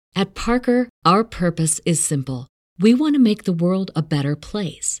At Parker, our purpose is simple. We want to make the world a better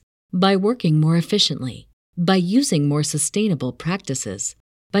place by working more efficiently, by using more sustainable practices,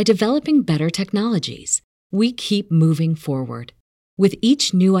 by developing better technologies. We keep moving forward. With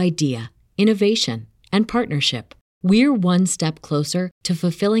each new idea, innovation, and partnership, we're one step closer to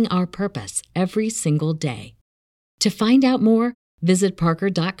fulfilling our purpose every single day. To find out more, visit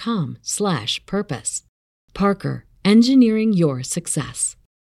parker.com/purpose. Parker, engineering your success.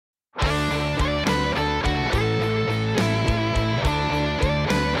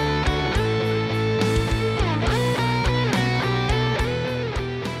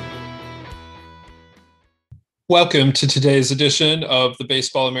 Welcome to today's edition of the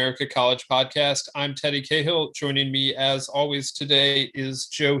Baseball America College Podcast. I'm Teddy Cahill. Joining me, as always, today is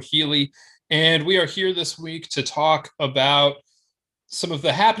Joe Healy, and we are here this week to talk about some of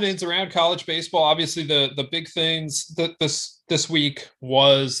the happenings around college baseball. Obviously, the big things that this week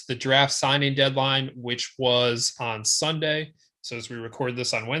was the draft signing deadline, which was on Sunday. So as we record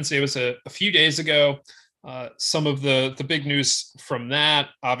this on Wednesday, it was a few days ago. Some of the big news from that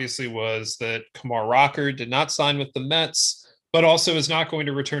obviously was that Kumar Rocker did not sign with the Mets, but also is not going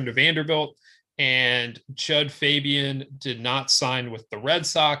to return to Vanderbilt. And Jud Fabian did not sign with the Red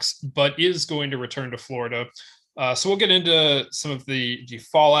Sox, but is going to return to Florida. So we'll get into some of the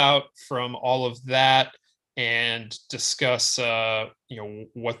fallout from all of that and discuss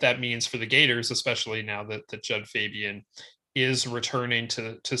what that means for the Gators, especially now that Jud Fabian is returning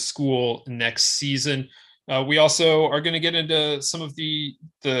to school next season. We also are going to get into some of the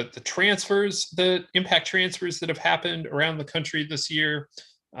transfers, the impact transfers that have happened around the country this year.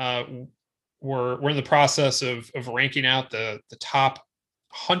 We're in the process of ranking out the top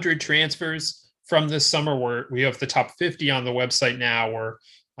 100 transfers from this summer. We have the top 50 on the website now. We're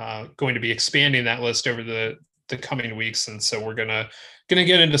going to be expanding that list over the coming weeks, and so we're gonna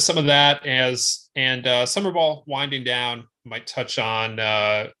get into some of that and summer ball winding down. Might touch on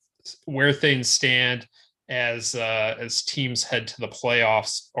where things stand as teams head to the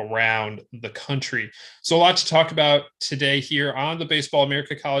playoffs around the country. So a lot to talk about today here on the Baseball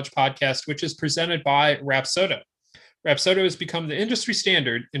America College Podcast, which is presented by Rapsodo. Rapsodo has become the industry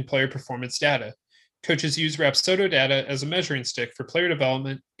standard in player performance data. Coaches use Rapsodo data as a measuring stick for player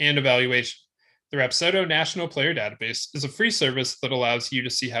development and evaluation. The Rapsodo National Player Database is a free service that allows you to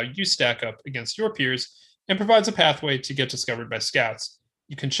see how you stack up against your peers and provides a pathway to get discovered by scouts.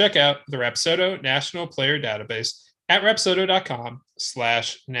 You can check out the Rapsodo National Player Database at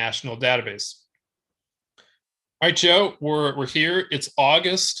rapsodo.com/national database. All right, Joe, we're here. It's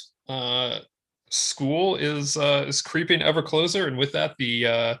August. School is creeping ever closer, and with that,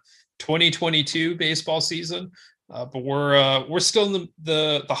 the 2022 baseball season. But we're still in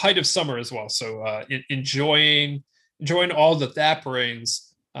the height of summer as well. So enjoying all that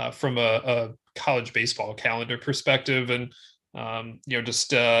brings from a college baseball calendar perspective, and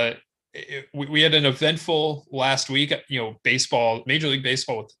we had an eventful last week. Baseball, Major League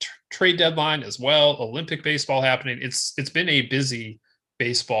Baseball with the trade deadline as well. Olympic baseball happening. It's been a busy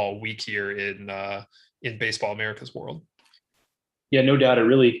baseball week here in Baseball America's world. Yeah, no doubt.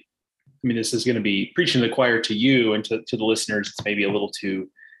 This is going to be preaching to the choir to you and to the listeners. It's maybe a little too,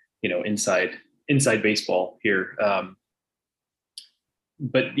 inside baseball here.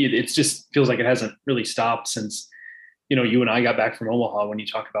 But it just feels like it hasn't really stopped since, you and I got back from Omaha when you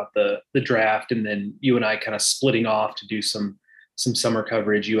talk about the draft, and then you and I kind of splitting off to do some summer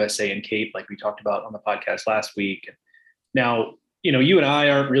coverage, USA and Cape, like we talked about on the podcast last week. Now, you and I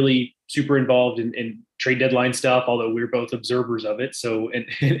aren't really super involved in trade deadline stuff, although we're both observers of it. So,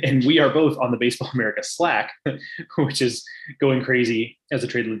 and we are both on the Baseball America Slack, which is going crazy as the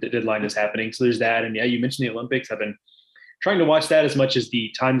trade deadline is happening. So there's that. And yeah, you mentioned the Olympics. I've been trying to watch that as much as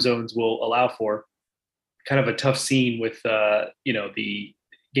the time zones will allow for. Kind of a tough scene with, the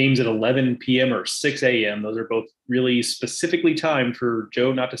games at 11 p.m. or 6 a.m. Those are both really specifically timed for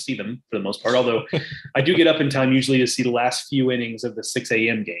Joe not to see them for the most part. Although I do get up in time usually to see the last few innings of the 6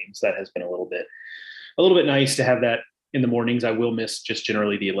 a.m. games. That has been a little bit nice to have that in the mornings. I will miss just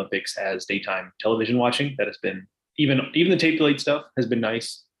generally the Olympics as daytime television watching. That has been even the tape delayed stuff has been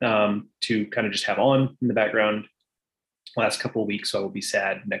nice to kind of just have on in the background last couple of weeks. So I will be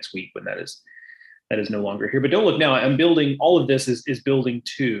sad next week when that is no longer here. But don't look now. I'm building, all of this is building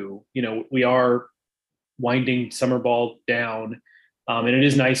to, we are winding summer ball down. And it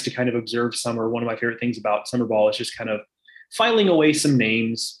is nice to kind of observe summer. One of my favorite things about summer ball is just kind of filing away some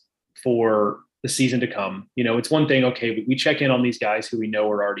names for the season to come. It's one thing, okay, we check in on these guys who we know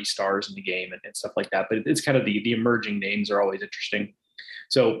are already stars in the game and stuff like that, but it's kind of the emerging names are always interesting.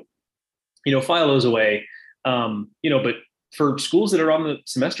 So, file those away. But for schools that are on the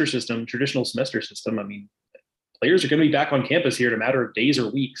semester system, traditional semester system, I mean, players are going to be back on campus here in a matter of days or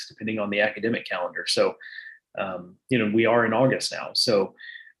weeks, depending on the academic calendar. So, we are in August now. So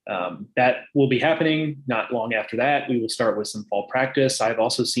that will be happening not long after that. We will start with some fall practice. I've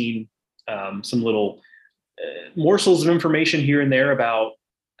also seen some little morsels of information here and there about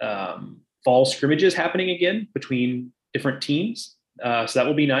fall scrimmages happening again between different teams. So that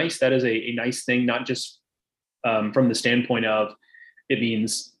will be nice. That is a nice thing, not just from the standpoint of it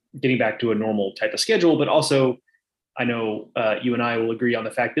means getting back to a normal type of schedule, but also I know you and I will agree on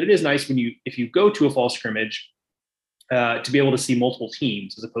the fact that it is nice if you go to a fall scrimmage to be able to see multiple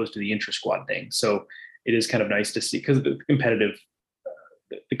teams as opposed to the intra-squad thing. So it is kind of nice to see, because the competitive,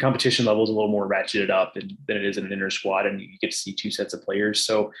 the competition level is a little more ratcheted up than it is in an inter-squad, and you get to see two sets of players.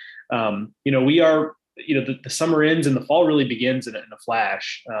 So, we are, the summer ends and the fall really begins in a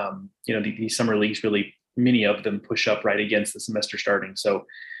flash. These summer leagues really, many of them push up right against the semester starting. So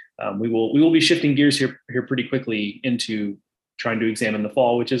we will be shifting gears here pretty quickly into trying to examine the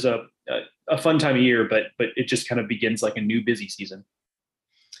fall, which is a fun time of year, but it just kind of begins like a new busy season.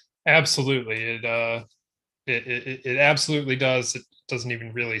 Absolutely. It absolutely does. It doesn't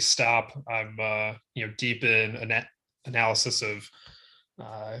even really stop. I'm deep in analysis of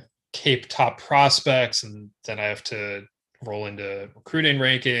Cape top prospects, and then I have to roll into recruiting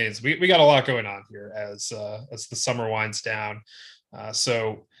rankings. We got a lot going on here as the summer winds down.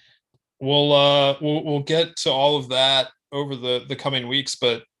 So we'll get to all of that over the coming weeks,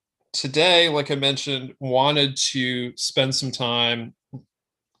 but today, like I mentioned, wanted to spend some time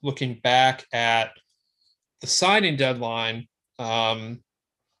looking back at the signing deadline. Not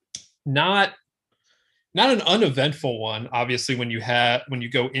an uneventful one, obviously, when you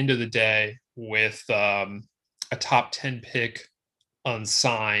go into the day with a top 10 pick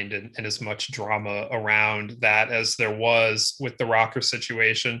unsigned and as much drama around that as there was with the Rocker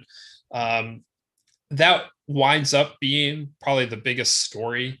situation. That winds up being probably the biggest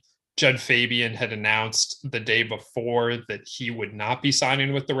story. Jed Fabian had announced the day before that he would not be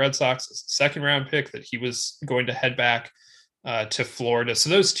signing with the Red Sox as a second-round pick, that he was going to head back to Florida. So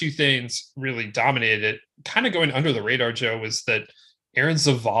those two things really dominated it. Kind of going under the radar, Joe, was that Aaron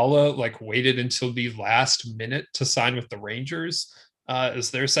Zavala waited until the last minute to sign with the Rangers as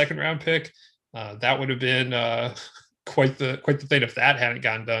their second-round pick. That would have been quite the thing if that hadn't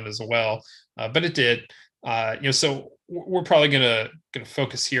gotten done as well. But it did. So we're probably gonna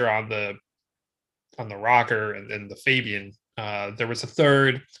focus here on the Rocker and then the Fabian. There was a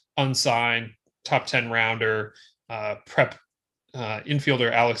third unsigned top 10 rounder, prep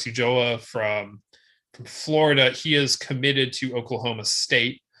infielder Alex Ulloa from Florida. He is committed to Oklahoma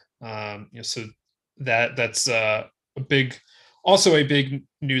State. So that's a big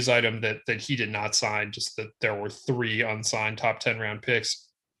news item that he did not sign. Just that there were 3 unsigned top 10 round picks.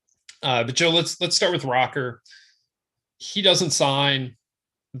 But Joe, let's start with Rocker. He doesn't sign.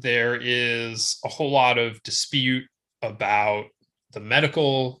 There is a whole lot of dispute about the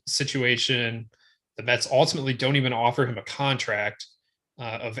medical situation. The Mets ultimately don't even offer him a contract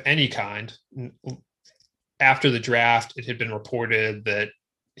of any kind. After the draft, it had been reported that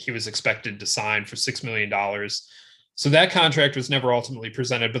he was expected to sign for $6 million. So that contract was never ultimately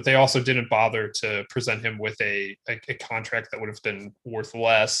presented, but they also didn't bother to present him with a contract that would have been worth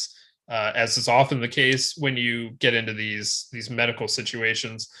less. As is often the case when you get into these medical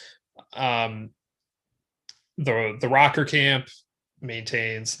situations. The Rocker camp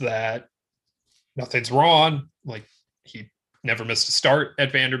maintains that nothing's wrong. He never missed a start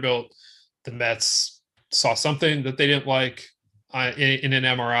at Vanderbilt. The Mets saw something that they didn't like in an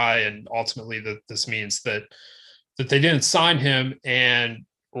MRI, and ultimately that this means that they didn't sign him. And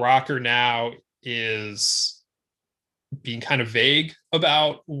Rocker now is being kind of vague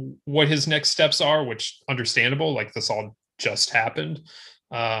about what his next steps are, which understandable, this all just happened.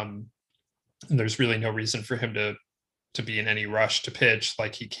 And there's really no reason for him to be in any rush to pitch.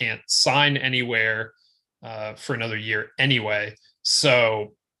 He can't sign anywhere for another year anyway.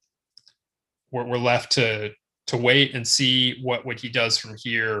 So we're left to wait and see what he does from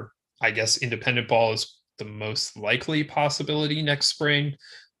here. I guess independent ball is the most likely possibility next spring,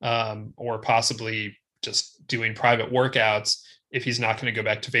 or possibly just doing private workouts if he's not going to go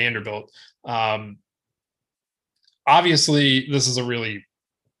back to Vanderbilt. Obviously, this is a really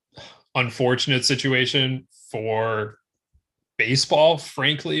unfortunate situation for baseball,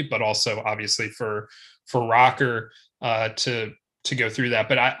 frankly, but also obviously for Rocker to go through that.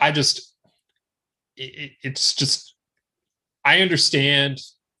 But it's just, I understand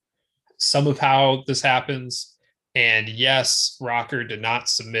some of how this happens. And yes, Rocker did not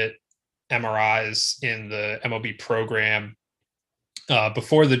submit MRIs in the MLB program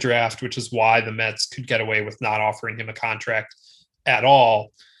before the draft, which is why the Mets could get away with not offering him a contract at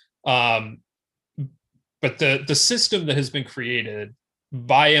all. But the system that has been created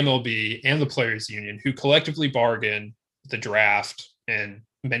by MLB and the Players Union, who collectively bargain the draft and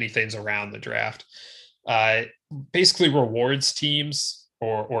many things around the draft, basically rewards teams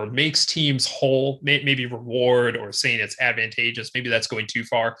or makes teams whole, maybe reward or saying it's advantageous. Maybe that's going too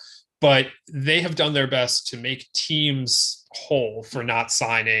far, but they have done their best to make teams whole for not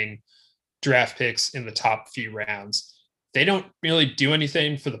signing draft picks in the top few rounds. They don't really do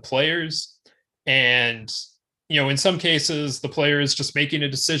anything for the players. And, in some cases, the player is just making a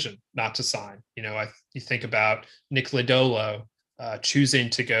decision not to sign. You think about Nick Lodolo choosing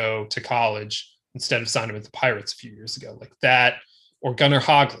to go to college instead of signing with the Pirates a few years ago, like that, or Gunnar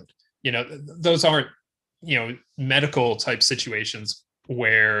Hoglund. Those aren't, medical type situations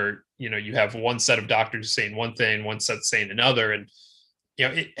where, you have one set of doctors saying one thing, one set saying another. And,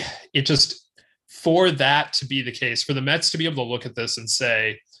 it just, for that to be the case, for the Mets to be able to look at this and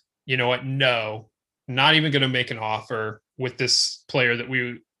say, you know what, no, not even going to make an offer with this player that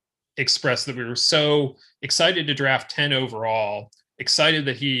we expressed that we were so excited to draft 10 overall, excited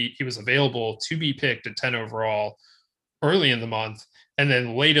that he was available to be picked at 10 overall early in the month, and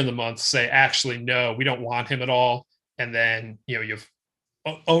then late in the month say, actually, no, we don't want him at all. And then, you have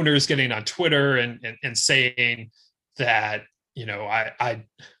owners getting on Twitter and saying that, I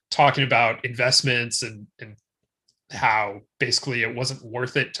talking about investments and how basically it wasn't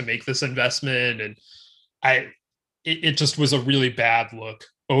worth it to make this investment. And it just was a really bad look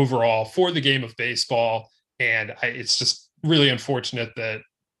overall for the game of baseball. And it's just really unfortunate that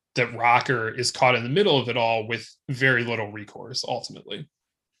Rocker is caught in the middle of it all with very little recourse ultimately.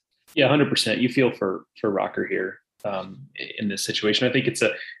 Yeah, 100%. You feel for Rocker here in this situation. I think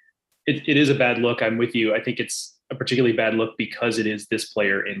it is a bad look. I'm with you. I think it's a particularly bad look because it is this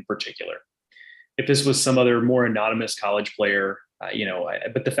player in particular. If this was some other more anonymous college player,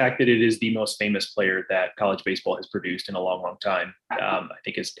 but the fact that it is the most famous player that college baseball has produced in a long, long time, I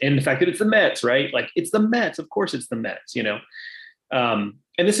think and the fact that it's the Mets, right? Like, it's the Mets. Of course it's the Mets, and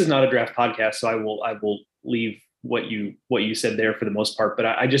this is not a draft podcast, so I will leave what you said there for the most part, but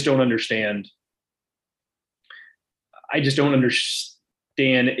I just don't understand.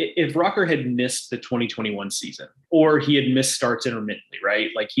 If Rocker had missed the 2021 season, or he had missed starts intermittently, right?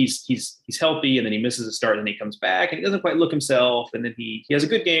 Like he's healthy and then he misses a start and then he comes back and he doesn't quite look himself. And then he has a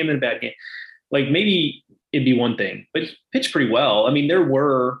good game and a bad game. Like, maybe it'd be one thing, but he pitched pretty well. I mean, there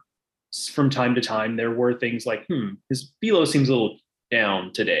were from time to time, there were things like, his velo seems a little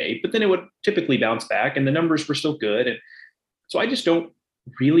down today, but then it would typically bounce back and the numbers were still good. And so I just don't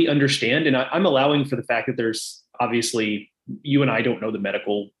really understand. And I'm allowing for the fact that there's obviously, you and I don't know the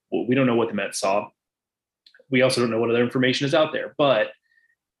medical, we don't know what the Mets saw. We also don't know what other information is out there, but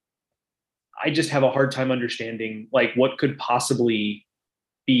I just have a hard time understanding like what could possibly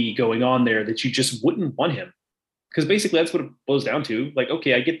be going on there that you just wouldn't want him. Because basically that's what it boils down to. Like,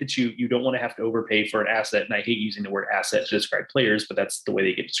 okay, I get that you don't want to have to overpay for an asset, and I hate using the word asset to describe players, but that's the way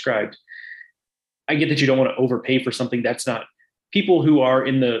they get described. I get that you don't want to overpay for something that's not. People who are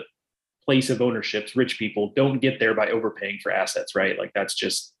in the place of ownerships, rich people, don't get there by overpaying for assets, right? Like, that's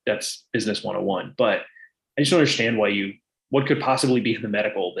business 101. But I just don't understand what could possibly be in the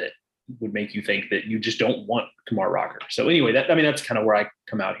medical that would make you think that you just don't want Kumar Rocker. So anyway, that's kind of where I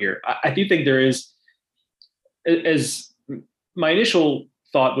come out here. I do think there is, as my initial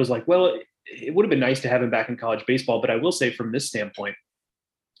thought was like, well, it would have been nice to have him back in college baseball. But I will say from this standpoint,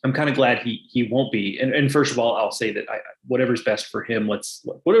 I'm kind of glad he won't be. And first of all, I'll say that whatever's best for him,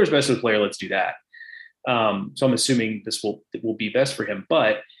 whatever's best for the player, let's do that. So I'm assuming this will be best for him.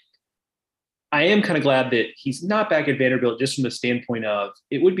 But I am kind of glad that he's not back at Vanderbilt, just from the standpoint of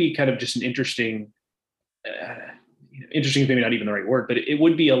it would be kind of just an interesting is maybe not even the right word, but it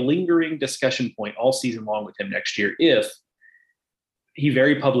would be a lingering discussion point all season long with him next year if he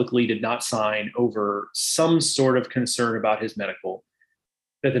very publicly did not sign over some sort of concern about his medical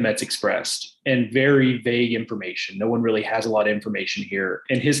that the Mets expressed, and very vague information. No one really has a lot of information here.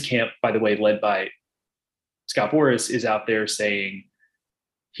 And his camp, by the way, led by Scott Boras, is out there saying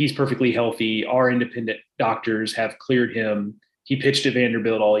he's perfectly healthy. Our independent doctors have cleared him. He pitched at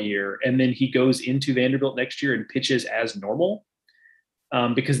Vanderbilt all year. And then he goes into Vanderbilt next year and pitches as normal.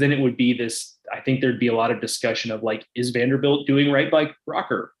 Because then it would be this, I think there'd be a lot of discussion of like, is Vanderbilt doing right by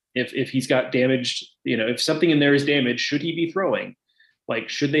Rocker? If he's got damaged, if something in there is damaged, should he be throwing? Like,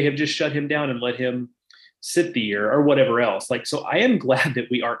 should they have just shut him down and let him sit the year or whatever else? Like, so I am glad that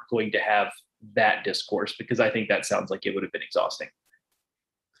we aren't going to have that discourse, because I think that sounds like it would have been exhausting.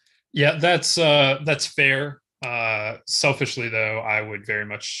 Yeah, that's fair. Selfishly, though, I would very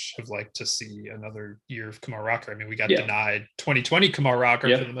much have liked to see another year of Kumar Rocker. I mean, we got Yeah. denied 2020 Kumar Rocker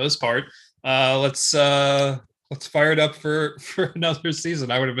Yep. for the most part. Let's fire it up for another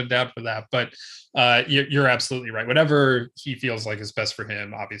season. I would have been down for that. But you're absolutely right. Whatever he feels like is best for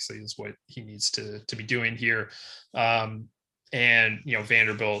him, obviously, is what he needs to be doing here. And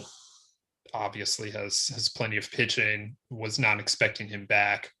Vanderbilt obviously has plenty of pitching. Was not expecting him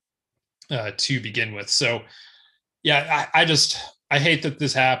back to begin with. So yeah, I hate that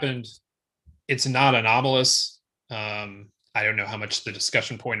this happened. It's not anomalous. I don't know how much the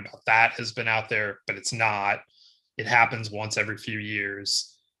discussion point about that has been out there, but it's not. It happens once every few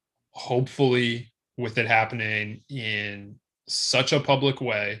years. Hopefully, with it happening in such a public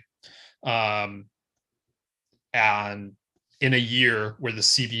way, and in a year where the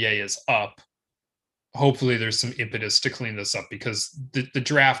CBA is up, hopefully there's some impetus to clean this up, because the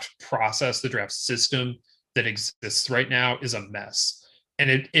draft process, the draft system that exists right now is a mess. And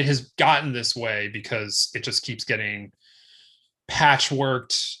it has gotten this way because it just keeps getting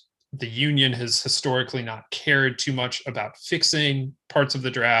patchworked. The union has historically not cared too much about fixing parts of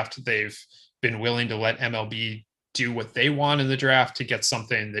the draft. They've been willing to let MLB do what they want in the draft to get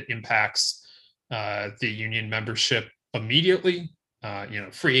something that impacts the union membership immediately,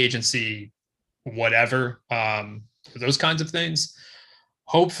 free agency, whatever, those kinds of things.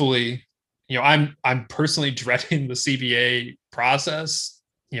 Hopefully, I'm personally dreading the CBA process,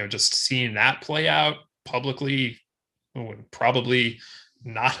 just seeing that play out publicly, probably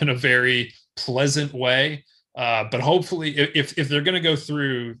not in a very pleasant way. But hopefully, if they're going to go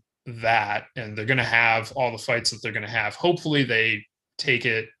through that and they're going to have all the fights that they're going to have, hopefully they take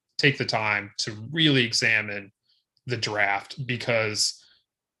the time to really examine the draft, because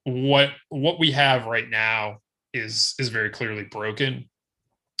what we have right now is very clearly broken.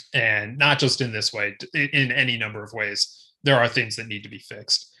 And not just in this way, in any number of ways, there are things that need to be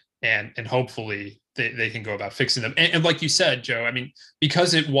fixed, and hopefully they can go about fixing them. And like you said, Joe, I mean,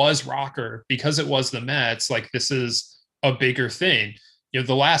 because it was Rocker, because it was the Mets, like, this is a bigger thing.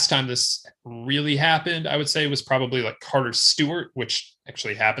 The last time this really happened, I would say, was probably like Carter Stewart, which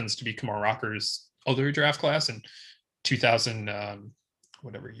actually happens to be Kumar Rocker's other draft class in 2000,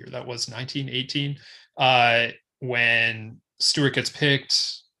 whatever year that was, 1918, when Stewart gets picked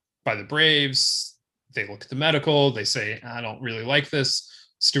by the Braves. They look at the medical, they say, I don't really like this.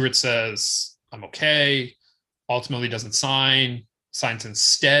 Stewart says, I'm okay. Ultimately doesn't signs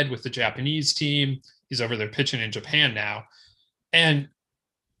instead with the Japanese team. He's over there pitching in Japan now.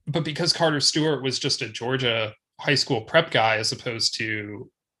 But because Carter Stewart was just a Georgia high school prep guy, as opposed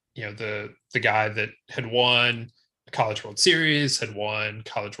to, the guy that had won College World Series, had won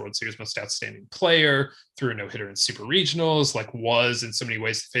College World Series Most Outstanding Player, threw a no-hitter in Super Regionals, like, was in so many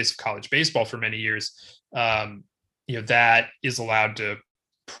ways the face of college baseball for many years, that is allowed to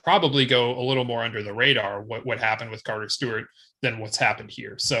probably go a little more under the radar, what happened with Carter Stewart, than what's happened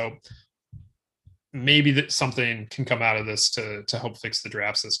here. So maybe that something can come out of this to help fix the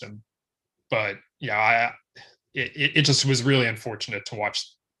draft system. But yeah, it just was really unfortunate to watch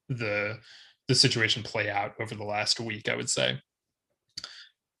the situation play out over the last week, I would say.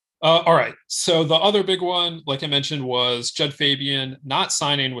 All right. So the other big one, like I mentioned, was Jud Fabian not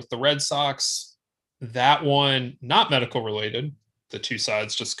signing with the Red Sox. That one, not medical related. The two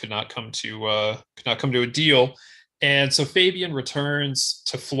sides just could not come to a deal. And so Fabian returns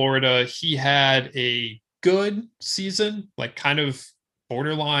to Florida. He had a good season, like kind of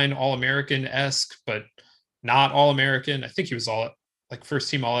borderline All-American-esque, but not All-American. I think he was first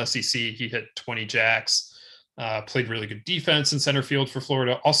team All-SEC. He hit 20 jacks, played really good defense in center field for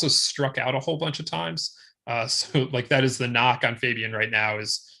Florida, also struck out a whole bunch of times. So like, that is the knock on Fabian right now,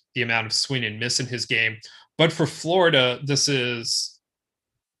 is the amount of swing and miss in his game. But for Florida, this is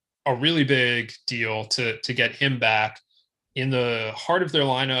a really big deal to get him back in the heart of their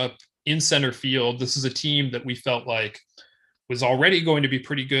lineup in center field. This is a team that we felt like was already going to be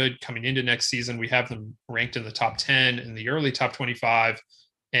pretty good coming into next season. We have them ranked in the top 10, in the early top 25.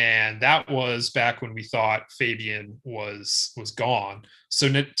 And that was back when we thought Fabian was gone.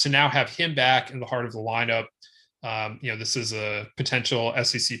 So to now have him back in the heart of the lineup, this is a potential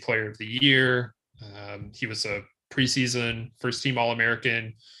SEC player of the year. He was a preseason first team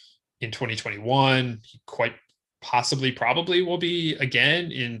All-American in 2021. He quite possibly probably will be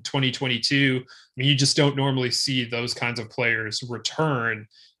again in 2022. I mean, you just don't normally see those kinds of players return.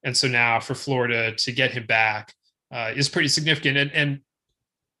 And so now for Florida to get him back is pretty significant. And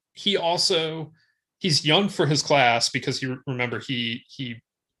he's young for his class, because he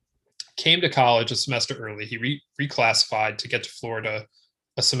came to college a semester early. He reclassified to get to Florida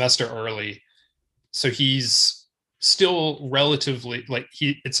a semester early. So he's still relatively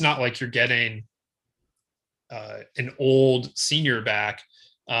it's not like you're getting an old senior back.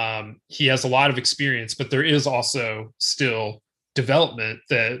 He has a lot of experience, but there is also still development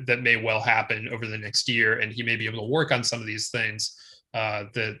that may well happen over the next year, and he may be able to work on some of these things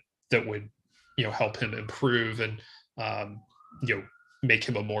that would help him improve and make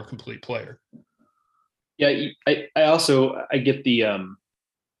him a more complete player. Yeah, I also get the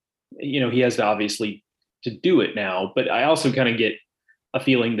he has to obviously to do it now, but I also kind of get a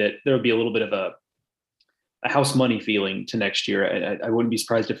feeling that there would be a little bit of a house money feeling to next year. I wouldn't be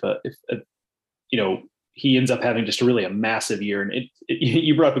surprised if he ends up having just a massive year. And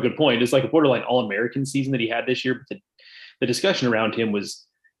you brought up a good point. It's like a borderline All-American season that he had this year, but the discussion around him was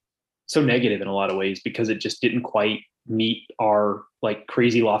so negative in a lot of ways because it just didn't quite meet our like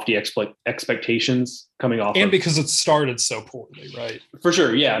crazy lofty expectations coming off. And because it started so poorly, right? For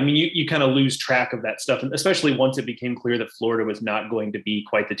sure. Yeah. I mean, you kind of lose track of that stuff. And especially once it became clear that Florida was not going to be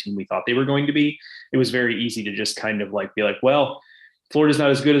quite the team we thought they were going to be, it was very easy to just kind of like be like, well, Florida's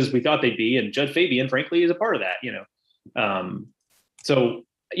not as good as we thought they'd be. And Judd Fabian, frankly, is a part of that, So,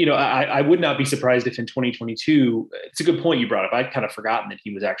 I would not be surprised if in 2022, it's a good point you brought up. I'd kind of forgotten that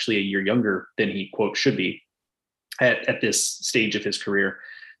he was actually a year younger than he quote should be at this stage of his career.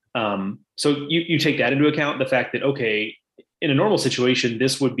 So you take that into account, the fact that, okay, in a normal situation,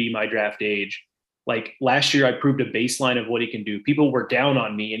 this would be my draft age. Like last year, I proved a baseline of what he can do. People were down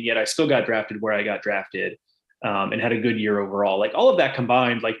on me, and yet I still got drafted where I got drafted. And had a good year overall. Like all of that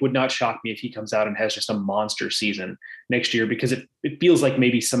combined, like would not shock me if he comes out and has just a monster season next year, because it feels like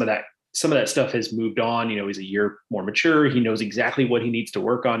maybe some of that stuff has moved on. He's a year more mature. He knows exactly what he needs to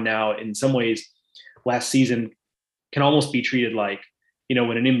work on now. In some ways, last season can almost be treated like,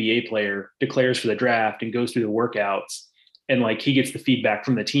 when an NBA player declares for the draft and goes through the workouts and like he gets the feedback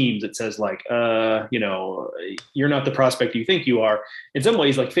from the teams that says like, you're not the prospect you think you are. In some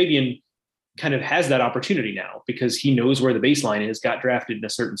ways, like Fabian kind of has that opportunity now because he knows where the baseline is, got drafted in a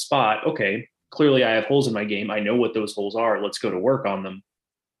certain spot. Okay, clearly I have holes in my game. I know what those holes are. Let's go to work on them.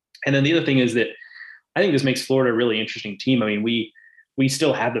 And then the other thing is that I think this makes Florida a really interesting team. I mean, we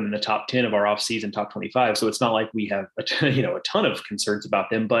still have them in the top 10 of our offseason top 25. So it's not like we have a ton of concerns about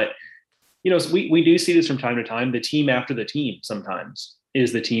them, but we do see this from time to time. The team after the team sometimes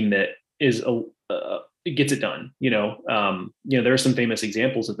is the team that is gets it done. There are some famous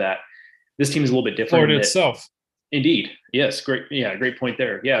examples of that. This team is a little bit different. Florida itself. Indeed. Yes. Great. Yeah. Great point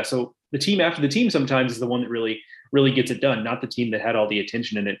there. Yeah. So the team after the team sometimes is the one that really gets it done, not the team that had all the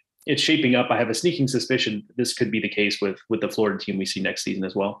attention in it. It's shaping up. I have a sneaking suspicion this could be the case with the Florida team we see next season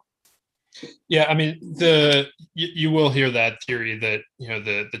as well. Yeah, I mean, you will hear that theory that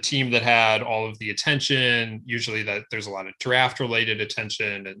the team that had all of the attention, usually that there's a lot of draft related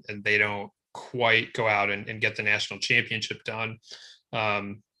attention, and they don't quite go out and get the national championship done.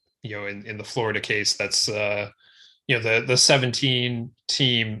 In the Florida case, that's the 17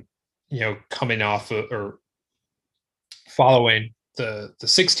 team coming off or following the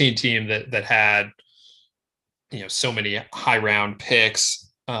 16 team that had so many high round picks.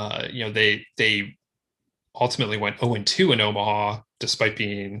 They ultimately went 0-2 in Omaha despite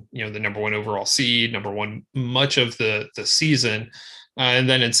being the number one overall seed, number one much of the season, and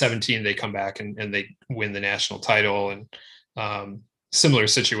then in 17 they come back and they win the national title. And similar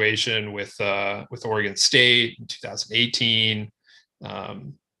situation with Oregon State in 2018.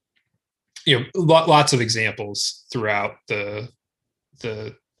 Lots of examples throughout the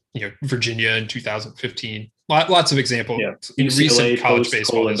Virginia in 2015. Lots of examples in UCLA, recent college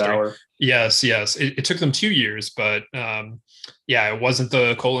baseball Colin history. Bauer. Yes. It took them 2 years, but it wasn't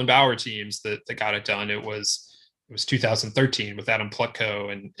the Colin Bauer teams that got it done. It was 2013 with Adam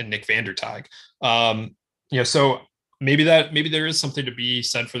Plutko and Nick Vandertag. So maybe there is something to be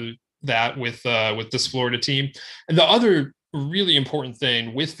said for that with this Florida team. And the other really important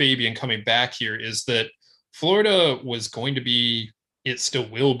thing with Fabian coming back here is that Florida was going to be, it still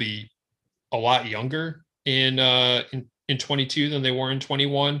will be, a lot younger in 22 than they were in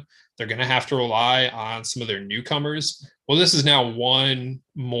 21. They're going to have to rely on some of their newcomers. Well, this is now one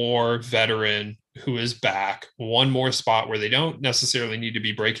more veteran who is back, one more spot where they don't necessarily need to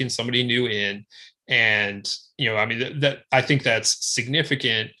be breaking somebody new in. And, that I think that's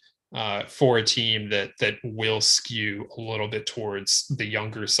significant for a team that will skew a little bit towards the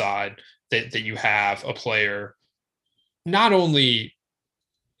younger side, that you have a player not only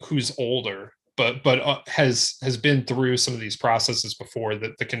who's older, but has been through some of these processes before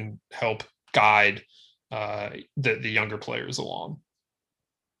that can help guide the younger players along.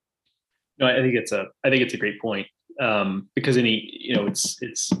 No, I think it's a great point, because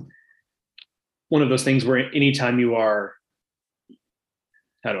it's one of those things where anytime you are,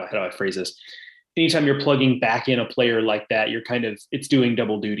 how do I phrase this? Anytime you're plugging back in a player like that, you're kind of, it's doing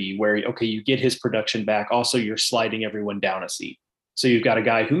double duty where, okay, you get his production back. Also, you're sliding everyone down a seat. So you've got a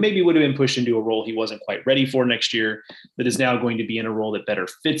guy who maybe would have been pushed into a role he wasn't quite ready for next year, that is now going to be in a role that better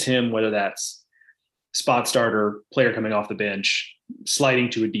fits him, whether that's spot starter, player coming off the bench, sliding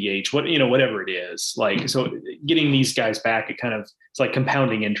to a DH, whatever it is. Like, so getting these guys back, it's like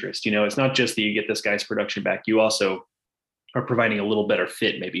compounding interest. It's not just that you get this guy's production back, you also are providing a little better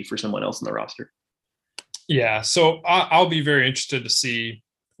fit maybe for someone else in the roster. Yeah. So I'll be very interested to see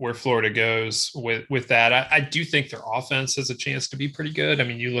where Florida goes with that. I do think their offense has a chance to be pretty good. I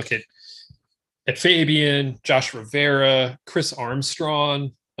mean, you look at Fabian, Josh Rivera, Chris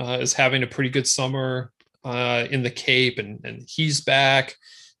Armstrong is having a pretty good summer in the Cape, and he's back.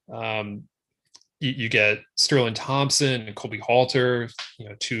 You get Sterling Thompson and Colby Halter,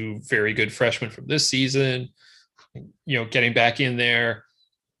 two very good freshmen from this season, getting back in there.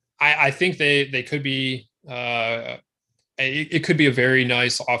 I think they could be, it could be a very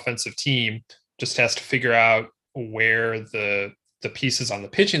nice offensive team. Just has to figure out where the pieces on the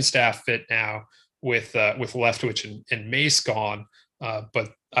pitching staff fit now with Leftwich and Mace gone.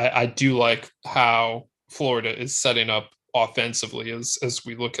 But I do like how Florida is setting up offensively as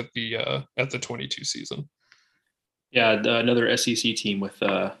we look at the 22 season. Yeah, another SEC team with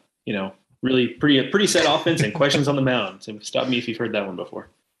really pretty set offense and questions on the mound. So stop me if you've heard that one before.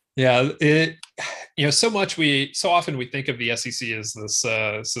 Yeah, so often we think of the SEC as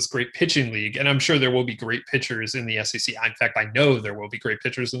this great pitching league, and I'm sure there will be great pitchers in the SEC. In fact, I know there will be great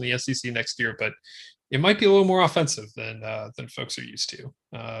pitchers in the SEC next year, but it might be a little more offensive than folks are used to.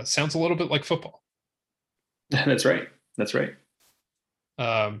 Sounds a little bit like football. That's right.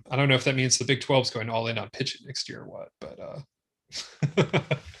 I don't know if that means the Big 12 is going all in on pitching next year or what, but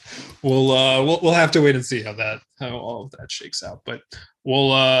we'll have to wait and see how all of that shakes out. But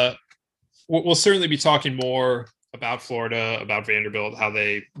we'll certainly be talking more about Florida, about Vanderbilt, how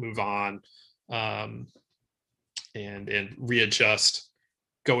they move on, and readjust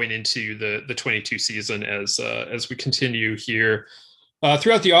going into the 22 season as we continue here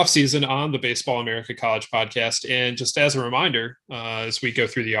throughout the offseason on the Baseball America College podcast. And just as a reminder, as we go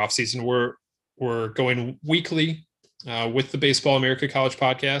through the offseason, we're going weekly with the Baseball America College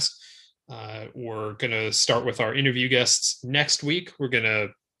podcast. We're going to start with our interview guests next week. We're going to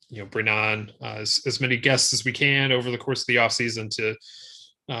bring on as many guests as we can over the course of the offseason to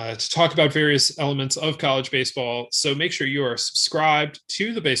talk about various elements of college baseball. So make sure you are subscribed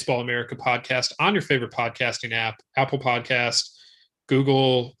to the Baseball America podcast on your favorite podcasting app, Apple Podcast,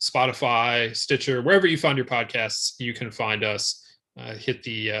 Google, Spotify, Stitcher, wherever you find your podcasts, you can find us. Hit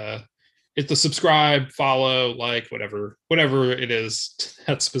the subscribe, follow, like, whatever it is,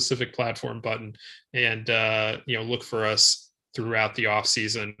 that specific platform button, and look for us throughout the off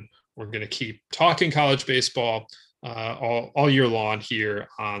season. We're going to keep talking college baseball all year long here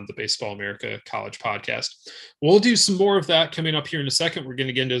on the Baseball America College podcast. We'll do some more of that coming up here in a second. We're going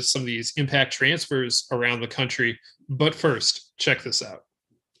to get into some of these impact transfers around the country, but first, check this out.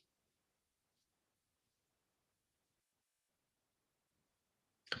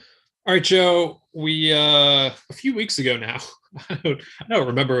 All right, Joe, we a few weeks ago now, I don't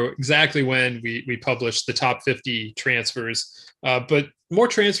remember exactly when we published the top 50 transfers, but more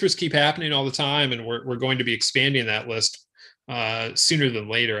transfers keep happening all the time, and we're going to be expanding that list sooner than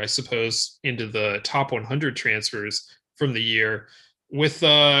later, I suppose, into the top 100 transfers from the year. With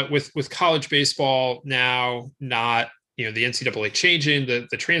college baseball now not, the NCAA changing the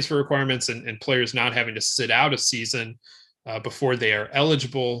transfer requirements and players not having to sit out a season before they are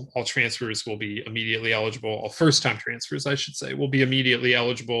eligible. All transfers will be immediately eligible. All first-time transfers, I should say, will be immediately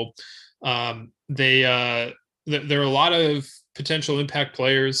eligible. There are a lot of potential impact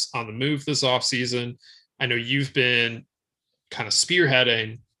players on the move this offseason. I know you've been kind of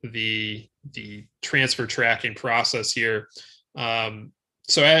spearheading the transfer tracking process here.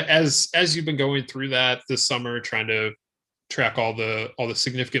 So as you've been going through that this summer, trying to track all the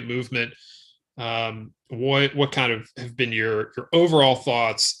significant movement, what kind of have been your overall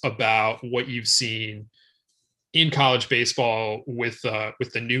thoughts about what you've seen in college baseball with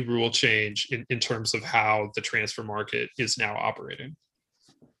the new rule change in terms of how the transfer market is now operating?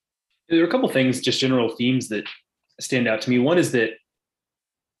 There are a couple of things, just general themes that stand out to me. One is that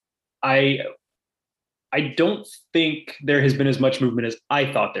I don't think there has been as much movement as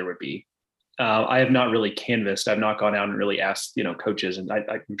I thought there would be. I have not really canvassed. I've not gone out and really asked, coaches, and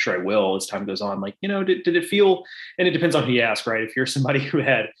I'm sure I will as time goes on. Like, did it feel? And it depends on who you ask, right? If you're somebody who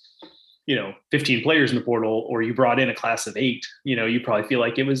had, 15 players in the portal, or you brought in a class of 8, you probably feel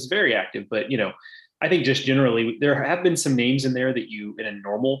like it was very active. But, I think just generally there have been some names in there that you, in a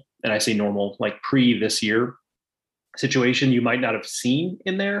normal, and I say normal, like pre this year situation, you might not have seen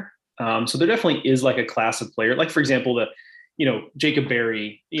in there. So there definitely is like a class of player, like for example, Jacob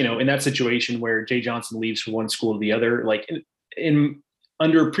Berry, in that situation where Jay Johnson leaves from one school to the other, like in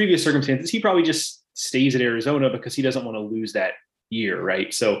under previous circumstances, he probably just stays at Arizona because he doesn't want to lose that year.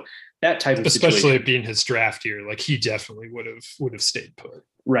 Right. So that type of especially situation, being his draft year, like he definitely would have stayed put.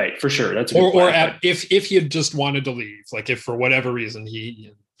 Right. For sure. That's if he had just wanted to leave, like if for whatever reason he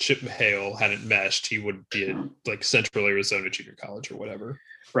and Chip Hale hadn't meshed, he would be at like Central Arizona Junior College or whatever.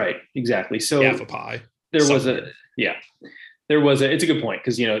 Right. Exactly. So half a pie. There was it's a good point,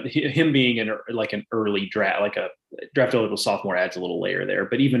 because him being an early draft, like a draft eligible sophomore, adds a little layer there.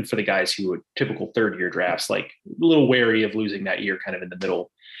 But even for the guys who would typical third year drafts, like a little wary of losing that year kind of in the middle.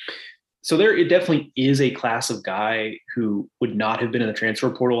 So it definitely is a class of guy who would not have been in the transfer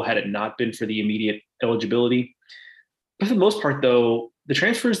portal had it not been for the immediate eligibility. But for the most part, though, the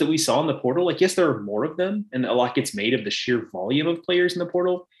transfers that we saw in the portal, like, yes, there are more of them, and a lot gets made of the sheer volume of players in the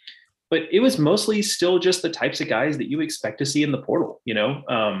portal, but it was mostly still just the types of guys that you expect to see in the portal.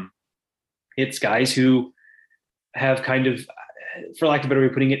 It's guys who have kind of, for lack of a better way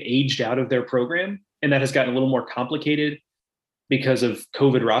of putting it, aged out of their program. And that has gotten a little more complicated because of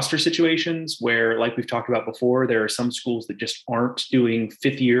COVID roster situations where, like we've talked about before, there are some schools that just aren't doing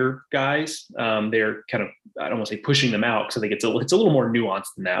 5th year guys. They're kind of, I don't want to say pushing them out, because I think it's a little more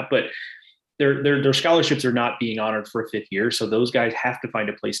nuanced than that, but their scholarships are not being honored for a 5th year. So those guys have to find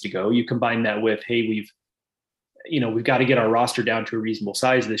a place to go. You combine that with, hey, we've got to get our roster down to a reasonable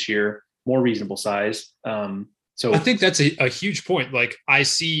size this year, more reasonable size. So I think that's a huge point. Like, I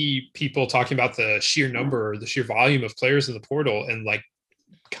see people talking about the sheer number, the sheer volume of players in the portal, and like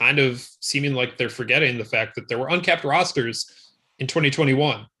kind of seeming like they're forgetting the fact that there were uncapped rosters in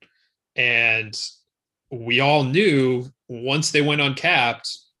 2021. And we all knew once they went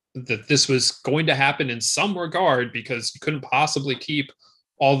uncapped that this was going to happen in some regard, because you couldn't possibly keep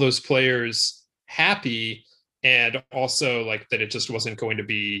all those players happy. And also like that it just wasn't going to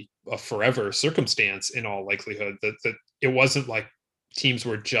be a forever circumstance in all likelihood, that it wasn't like teams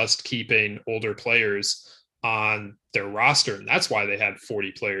were just keeping older players on their roster. And that's why they had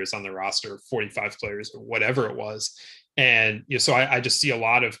 40 players on their roster, 45 players or whatever it was. And so I just see a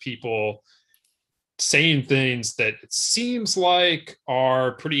lot of people saying things that it seems like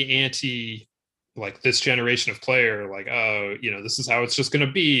are pretty anti like this generation of player, like, oh, this is how it's just going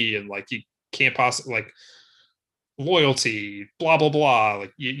to be. And like, you can't possibly like loyalty, blah, blah, blah.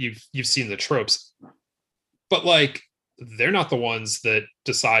 Like you've seen the tropes, but like, they're not the ones that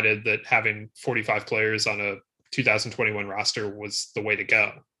decided that having 45 players on a 2021 roster was the way to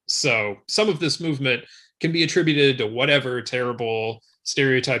go. So some of this movement can be attributed to whatever terrible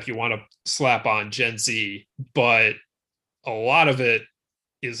stereotype you want to slap on Gen Z, but a lot of it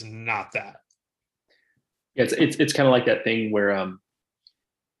is not that. Yeah, it's kind of like that thing where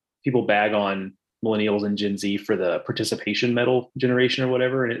people bag on millennials and Gen Z for the participation medal generation or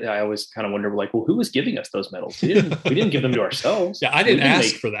whatever, and I always kind of wonder, like, well, who was giving us those medals? We didn't give them to ourselves. Yeah, I didn't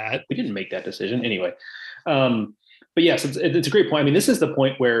ask for that. We didn't make that decision anyway. But yes, it's a great point. I mean, this is the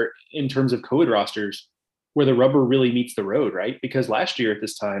point where, in terms of COVID rosters, where the rubber really meets the road, right? Because last year at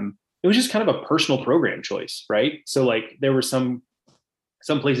this time, it was just kind of a personal program choice, right? So like, there were some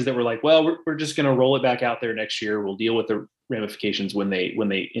places that were like, well, we're just going to roll it back out there next year. We'll deal with the ramifications when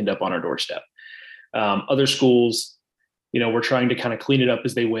they end up on our doorstep. Other schools, we're trying to kind of clean it up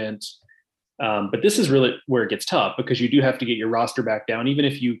as they went. But this is really where it gets tough, because you do have to get your roster back down. Even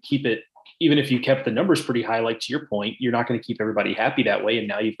if you kept the numbers pretty high, like to your point, you're not going to keep everybody happy that way. And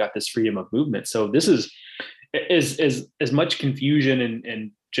now you've got this freedom of movement. So this is as much confusion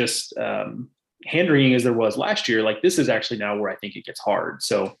and just hand-wringing as there was last year. Like, this is actually now where I think it gets hard.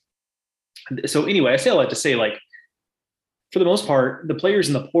 So anyway, I say all that to say, like, for the most part, the players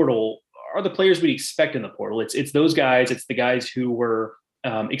in the portal are the players we'd expect in the portal. It's those guys. It's the guys who were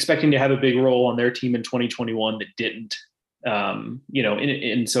expecting to have a big role on their team in 2021 that didn't.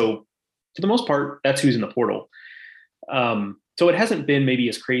 And so for the most part, that's who's in the portal. So it hasn't been maybe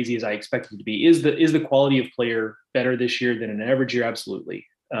as crazy as I expected it to be. Is the quality of player better this year than an average year? Absolutely.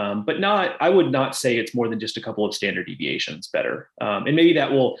 But I would not say it's more than just a couple of standard deviations better. And maybe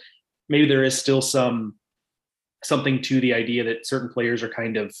there is still something to the idea that certain players are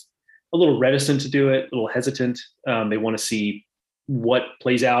kind of a little reticent to do it, a little hesitant. They want to see what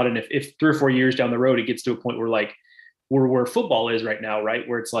plays out. And if 3 or 4 years down the road, it gets to a point where, like, where football is right now, right?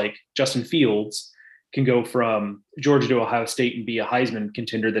 Where it's like Justin Fields, can go from Georgia to Ohio State and be a Heisman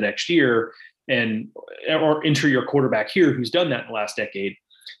contender the next year, or enter your quarterback here who's done that in the last decade.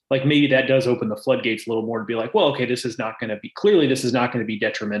 Like maybe that does open the floodgates a little more to be like, well, okay, this is not going to be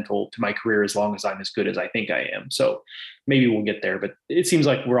detrimental to my career as long as I'm as good as I think I am. So maybe we'll get there, but it seems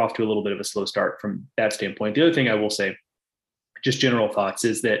like we're off to a little bit of a slow start from that standpoint. The other thing I will say, just general thoughts,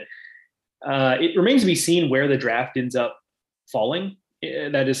 is that it remains to be seen where the draft ends up falling.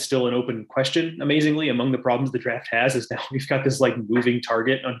 That is still an open question. Amazingly, among the problems the draft has is now we've got this like moving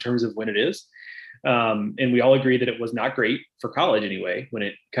target in terms of when it is. And we all agree that it was not great for college anyway, when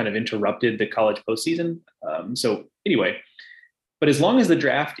it kind of interrupted the college postseason. So anyway, but as long as the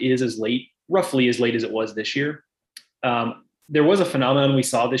draft is roughly as late as it was this year, there was a phenomenon we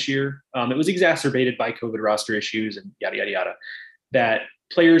saw this year. It was exacerbated by COVID roster issues and yada, yada, yada, that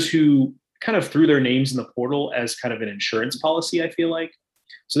players who kind of threw their names in the portal as kind of an insurance policy, I feel like.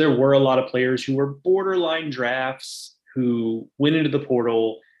 So there were a lot of players who were borderline drafts who went into the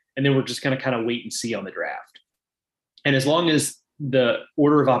portal and then we're just going to kind of wait and see on the draft. And as long as the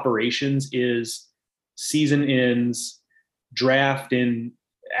order of operations is season ends, draft in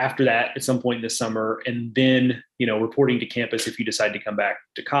after that at some point this summer, and then, reporting to campus if you decide to come back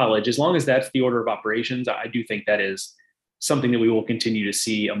to college, as long as that's the order of operations, I do think that is something that we will continue to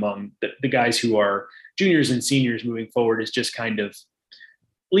see among the guys who are juniors and seniors moving forward, is just kind of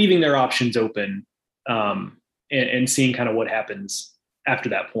leaving their options open and seeing kind of what happens after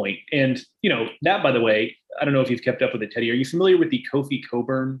that point. And, that, by the way, I don't know if you've kept up with it, Teddy. Are you familiar with the Kofi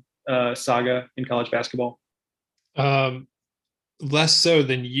Cockburn saga in college basketball? Less so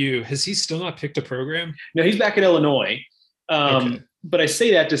than you. Has he still not picked a program? No, he's back at Illinois. Okay. But I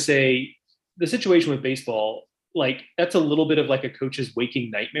say that to say the situation with baseball, like that's a little bit of like a coach's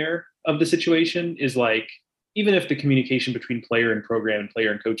waking nightmare of the situation, is like, even if the communication between player and program and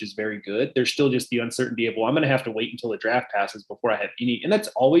player and coach is very good, there's still just the uncertainty of, well, I'm going to have to wait until the draft passes before I have any, and that's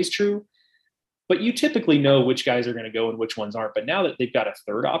always true, but you typically know which guys are going to go and which ones aren't. But now that they've got a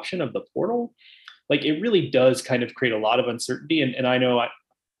third option of the portal, like it really does kind of create a lot of uncertainty. And I know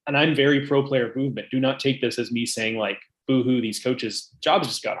I'm very pro player movement. Do not take this as me saying like, boo-hoo, these coaches' jobs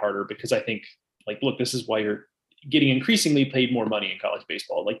just got harder, because I think like, look, this is why you're getting increasingly paid more money in college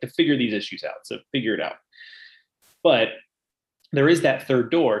baseball, like to figure these issues out. So figure it out. But there is that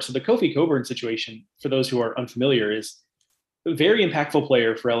third door. So the Kofi Cockburn situation, for those who are unfamiliar, is a very impactful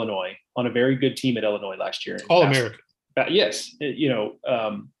player for Illinois on a very good team at Illinois last year. All-American. Yes.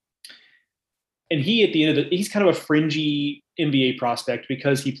 And he, at the end of he's kind of a fringy NBA prospect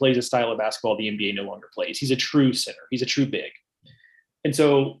because he plays a style of basketball the NBA no longer plays. He's a true center. He's a true big. And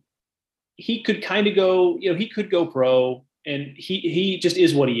so he could kind of go, he could go pro, and he just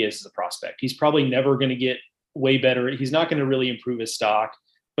is what he is as a prospect. He's probably never going to get way better. He's not going to really improve his stock,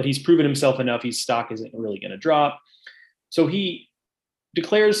 but he's proven himself enough. His stock isn't really going to drop. So he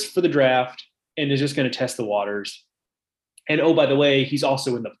declares for the draft and is just going to test the waters. And oh, by the way, he's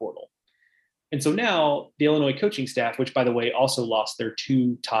also in the portal. And so now the Illinois coaching staff, which by the way, also lost their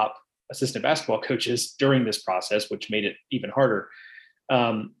two top assistant basketball coaches during this process, which made it even harder.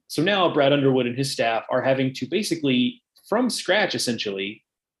 So now Brad Underwood and his staff are having to basically from scratch, essentially,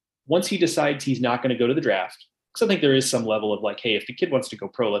 once he decides he's not going to go to the draft, because I think there is some level of like, hey, if the kid wants to go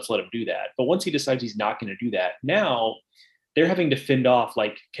pro, let's let him do that. But once he decides he's not going to do that, now they're having to fend off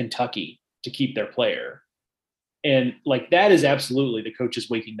like Kentucky to keep their player. And like, that is absolutely the coach's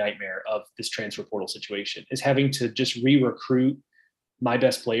waking nightmare of this transfer portal situation, is having to just re-recruit my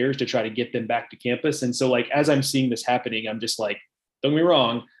best players to try to get them back to campus. And so like, as I'm seeing this happening, I'm just like, don't get me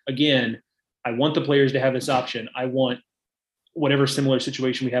wrong. Again, I want the players to have this option. I want whatever similar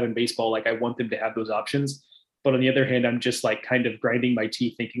situation we have in baseball, like I want them to have those options. But on the other hand, I'm just like kind of grinding my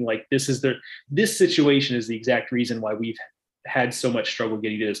teeth thinking like, this situation is the exact reason why we've had so much struggle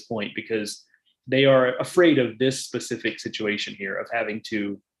getting to this point, because they are afraid of this specific situation here of having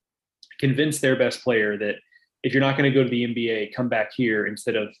to convince their best player that if you're not going to go to the NBA, come back here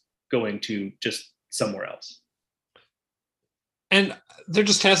instead of going to just somewhere else. And there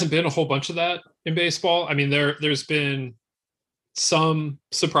just hasn't been a whole bunch of that in baseball. I mean, there's been some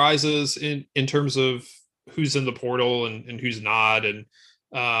surprises in terms of who's in the portal and who's not. And,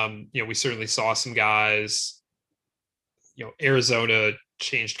 we certainly saw some guys, Arizona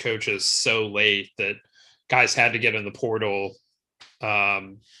changed coaches so late that guys had to get in the portal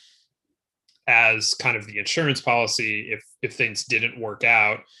as kind of the insurance policy if things didn't work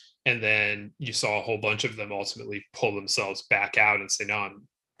out. And then you saw a whole bunch of them ultimately pull themselves back out and say, no, I'm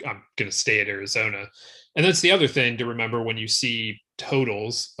going to stay at Arizona. And that's the other thing to remember when you see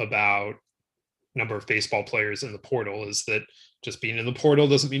totals about number of baseball players in the portal, is that just being in the portal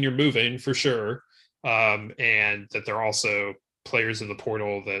doesn't mean you're moving for sure. and that there are also players in the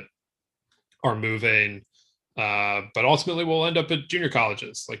portal that are moving, but ultimately will end up at junior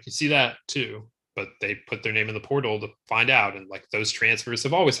colleges. Like you see that too, but they put their name in the portal to find out. And like those transfers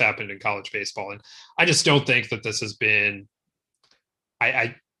have always happened in college baseball. And I just don't think that this has been,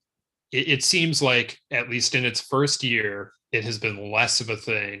 it seems like at least in its first year, it has been less of a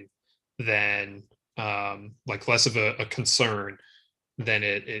thing than like less of a concern than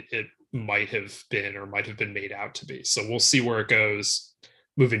it might have been or might have been made out to be. So we'll see where it goes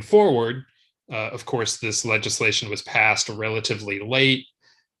moving forward. Of course, this legislation was passed relatively late.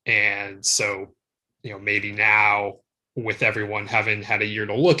 And so, maybe now with everyone having had a year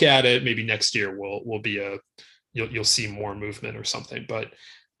to look at it, maybe next year will be you'll see more movement or something. But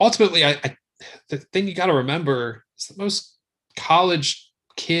ultimately, the thing you got to remember is that most college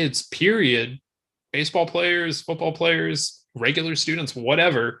kids, period, baseball players, football players, regular students,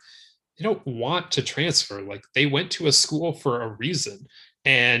 whatever, they don't want to transfer. Like they went to a school for a reason.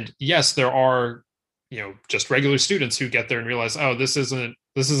 And yes, there are, just regular students who get there and realize, oh, this isn't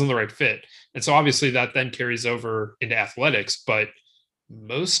the right fit. And so obviously that then carries over into athletics, but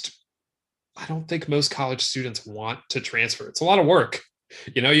I don't think most college students want to transfer. It's a lot of work.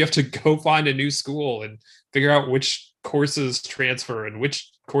 You have to go find a new school and figure out which courses transfer and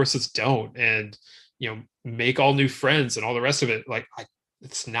which courses don't, and, make all new friends and all the rest of it. Like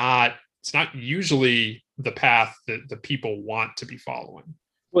it's not usually the path that the people want to be following.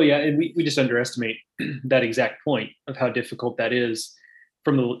 Well, yeah, and we just underestimate that exact point of how difficult that is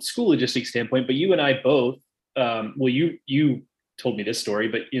from the school logistics standpoint. But you and I both, you told me this story,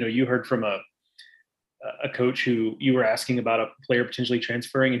 but you heard from a coach who you were asking about a player potentially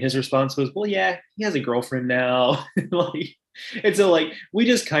transferring, and his response was, "Well, yeah, he has a girlfriend now." And so we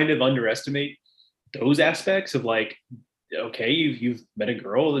just kind of underestimate those aspects of okay, you've met a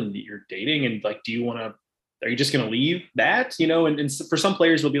girl and you're dating, and are you just going to leave that? And for some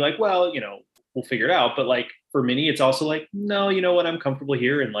players, they'll be like, well, we'll figure it out. But for many, it's also no, you know what? I'm comfortable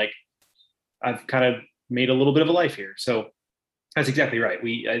here. And I've kind of made a little bit of a life here. So that's exactly right.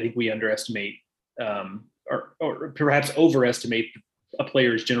 I think we underestimate or perhaps overestimate a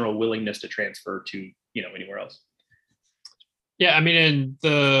player's general willingness to transfer to, anywhere else. Yeah. I mean,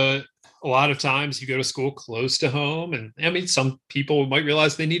 a lot of times you go to school close to home, and I mean, some people might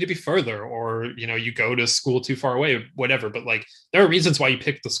realize they need to be further, or, you go to school too far away, whatever. But there are reasons why you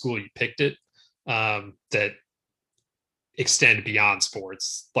picked the school you picked it, that extend beyond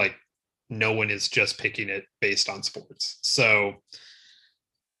sports. No one is just picking it based on sports. So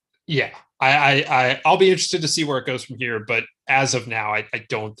yeah, I'll be interested to see where it goes from here. But as of now, I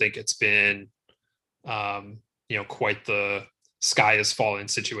don't think it's been, quite the sky is falling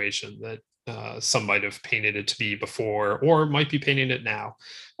situation that some might have painted it to be before, or might be painting it now.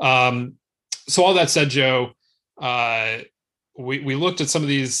 So all that said, Joe, we looked at some of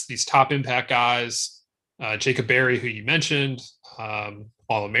these top impact guys. Jacob Berry, who you mentioned,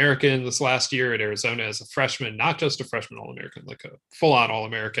 All-American this last year at Arizona as a freshman, not just a freshman All-American, like a full-on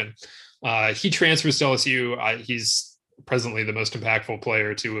All-American. He transfers to LSU. He's presently the most impactful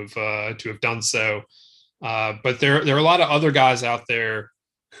player to have done so. But there are a lot of other guys out there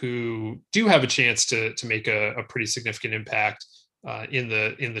who do have a chance to make a pretty significant impact in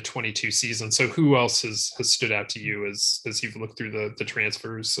the 22 season. So who else has stood out to you as you've looked through the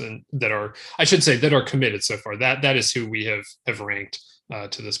transfers and that are committed so far? That is who we have ranked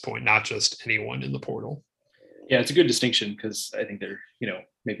to this point, not just anyone in the portal. Yeah, it's a good distinction, because I think there,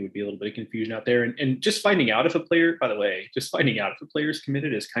 maybe would be a little bit of confusion out there. And just finding out if a player, by the way, is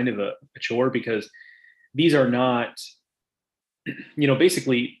committed is kind of a chore, because these are not,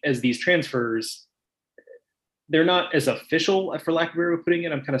 basically as these transfers, they're not as official, for lack of a better way of putting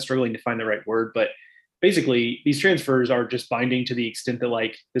it. I'm kind of struggling to find the right word, but basically these transfers are just binding to the extent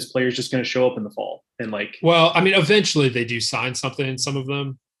that this player is just going to show up in the fall. And well, I mean, eventually they do sign something in some of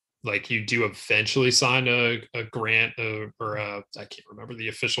them. You do eventually sign a grant or I can't remember the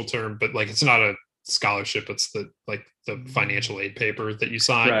official term, but it's not a scholarship. It's the financial aid paper that you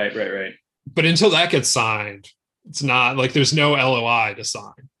sign. Right. But until that gets signed, it's not there's no LOI to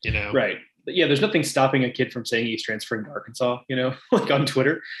sign, Right. But yeah, there's nothing stopping a kid from saying he's transferring to Arkansas, on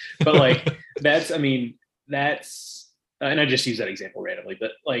Twitter. But that's, and I just use that example randomly,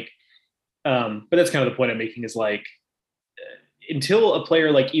 but but that's kind of the point I'm making is until a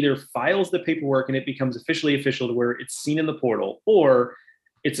player either files the paperwork and it becomes officially official to where it's seen in the portal, or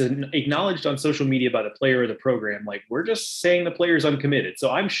it's acknowledged on social media by the player or the program, we're just saying the player is uncommitted. So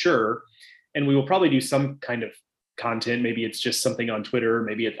I'm sure, and we will probably do some kind of content. Maybe it's just something on Twitter.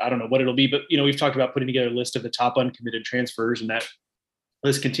 Maybe I don't know what it'll be, but we've talked about putting together a list of the top uncommitted transfers, and that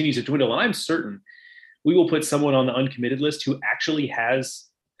list continues to dwindle. And I'm certain we will put someone on the uncommitted list who actually has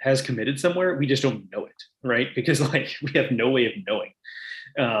committed somewhere. We just don't know it, right? Because like we have no way of knowing.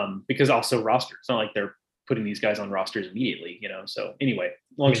 Because also roster, it's not like they're putting these guys on rosters immediately, So anyway,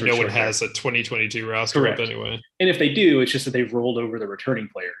 long story short, no one has a 2022 roster. Correct. Anyway. And if they do, it's just that they've rolled over the returning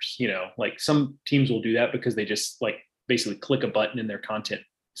players, like some teams will do that because they just like basically click a button in their content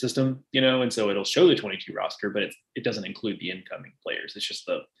system, and so it'll show the 22 roster, but it doesn't include the incoming players. It's just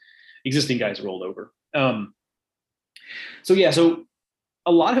the existing guys rolled over. So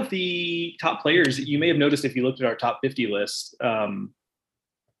a lot of the top players that you may have noticed if you looked at our top 50 list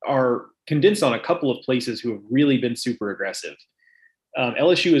are condensed on a couple of places who have really been super aggressive.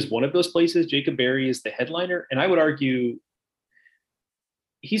 LSU is one of those places. Jacob Berry is the headliner. And I would argue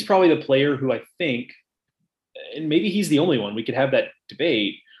he's probably the player who I think, and maybe he's the only one, we could have that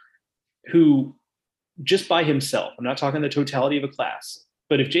debate, who just by himself, I'm not talking the totality of a class,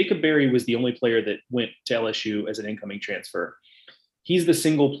 but if Jacob Berry was the only player that went to LSU as an incoming transfer, he's the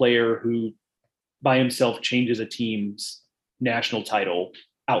single player who by himself changes a team's national title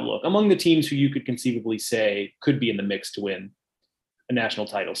outlook among the teams who you could conceivably say could be in the mix to win a national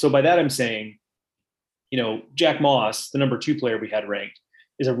title. So by that, I'm saying, Jack Moss, the number 2 player we had ranked,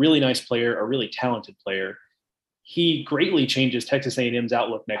 is a really nice player, a really talented player. He greatly changes Texas A&M's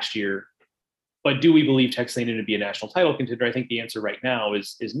outlook next year. But do we believe Texas A&M to be a national title contender? I think the answer right now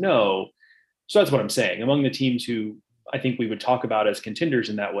is no. So that's what I'm saying. Among the teams who I think we would talk about as contenders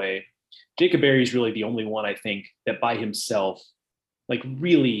in that way, Jacob Berry is really the only one I think that by himself like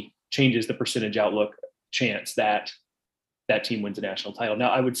really changes the percentage outlook chance that that team wins a national title. Now,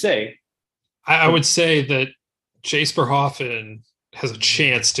 I would say that Chase Berhoffen has a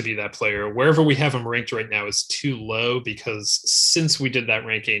chance to be that player. Wherever we have him ranked right now is too low because since we did that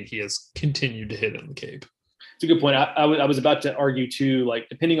ranking, he has continued to hit in the Cape. It's a good point. I was about to argue too, like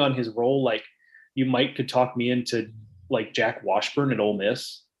depending on his role, like you could talk me into like Jack Washburn at Ole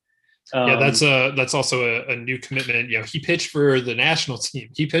Miss. That's also a new commitment. He pitched for the national team.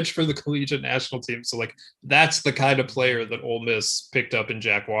 He pitched for the collegiate national team. So like that's the kind of player that Ole Miss picked up in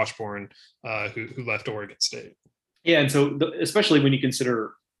Jack Washburn, who left Oregon State. Yeah, and so especially when you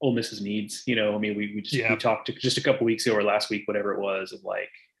consider Ole Miss's needs, we talked just a couple weeks ago or last week, whatever it was, of like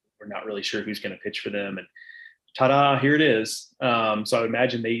we're not really sure who's going to pitch for them, and ta-da, here it is. So I would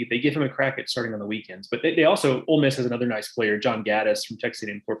imagine they give him a crack at starting on the weekends. But they also, Ole Miss has another nice player, John Gaddis from Texas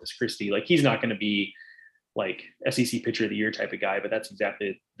A&M Corpus Christi. Like he's not going to be like SEC Pitcher of the Year type of guy, but that's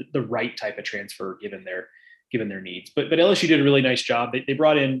exactly the right type of transfer given their needs. But LSU did a really nice job. They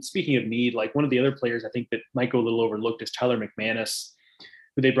brought in, speaking of need, like one of the other players I think that might go a little overlooked is Tyler McManus,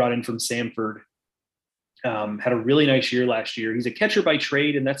 who they brought in from Samford. Had a really nice year last year. He's a catcher by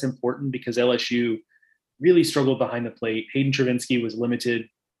trade, and that's important because LSU really struggled behind the plate. Hayden Travinski was limited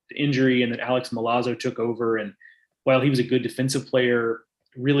to injury, and then Alex Milazzo took over. And while he was a good defensive player,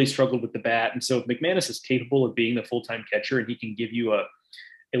 really struggled with the bat. And so if McManus is capable of being the full-time catcher and he can give you at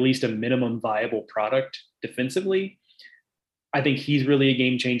least a minimum viable product defensively, I think he's really a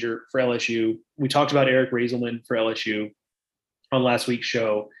game changer for LSU. We talked about Eric Raiselman for LSU on last week's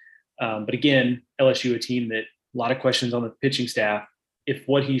show. But again, LSU, a team that a lot of questions on the pitching staff. If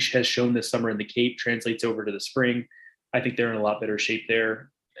what he has shown this summer in the Cape translates over to the spring, I think they're in a lot better shape there.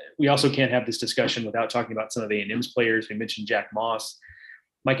 We also can't have this discussion without talking about some of A&M's players. We mentioned Jack Moss.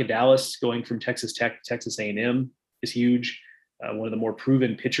 Micah Dallas going from Texas Tech to Texas A&M is huge. One of the more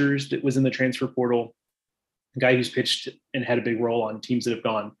proven pitchers that was in the transfer portal. A guy who's pitched and had a big role on teams that have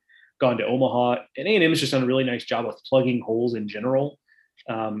gone to Omaha. And A&M has just done a really nice job of plugging holes in general.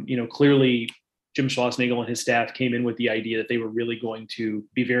 Clearly Jim Schlossnagle and his staff came in with the idea that they were really going to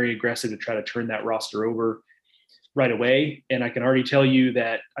be very aggressive to try to turn that roster over right away. And I can already tell you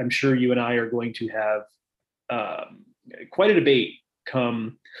that I'm sure you and I are going to have quite a debate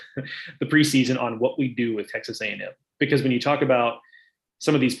come the preseason on what we do with Texas A&M. Because when you talk about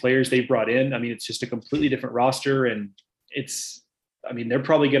some of these players they brought in, I mean, it's just a completely different roster. And they're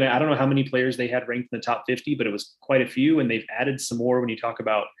probably going to, I don't know how many players they had ranked in the top 50, but it was quite a few. And they've added some more when you talk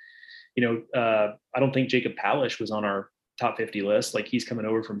about, I don't think Jacob Palish was on our top 50 list. Like he's coming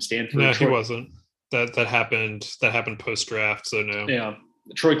over from Stanford. No, he wasn't. That happened post draft. So no. Yeah.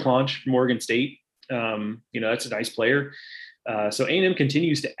 Troy Clonch from Oregon State. That's a nice player. So A&M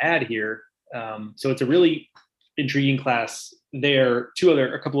continues to add here. So it's a really intriguing class there.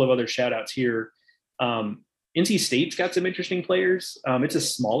 A couple of other shout outs here. NC State's got some interesting players. It's a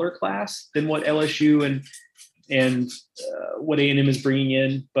smaller class than what LSU and what A&M is bringing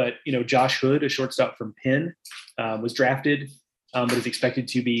in. But, Josh Hood, a shortstop from Penn, was drafted, but is expected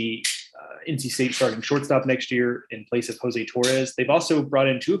to be NC State starting shortstop next year in place of Jose Torres. They've also brought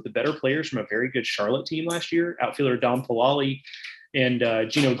in two of the better players from a very good Charlotte team last year, outfielder Dom Palali and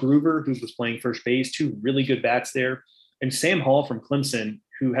Gino Groover, who was playing first base, two really good bats there. And Sam Hall from Clemson,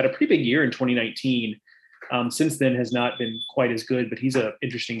 who had a pretty big year in 2019. Since then has not been quite as good, but he's an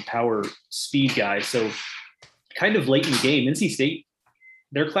interesting power speed guy. So kind of late in the game, NC State,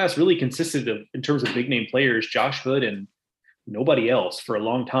 their class really consisted of, in terms of big name players, Josh Hood and nobody else for a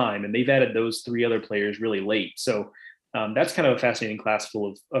long time. And they've added those three other players really late. So that's kind of a fascinating class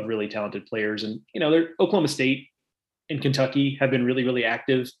full of really talented players. And, Oklahoma State and Kentucky have been really, really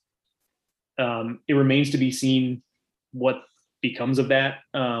active. It remains to be seen what becomes of that,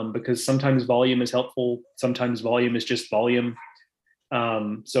 because sometimes volume is helpful. Sometimes volume is just volume.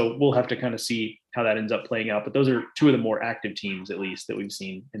 So we'll have to kind of see how that ends up playing out. But those are two of the more active teams, at least, that we've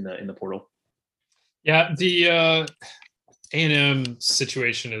seen in the portal. Yeah, the A&M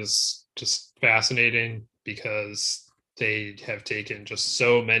situation is just fascinating because they have taken just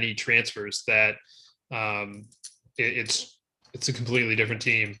so many transfers that it's a completely different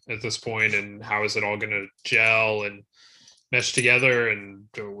team at this point. And how is it all going to gel and mesh together? And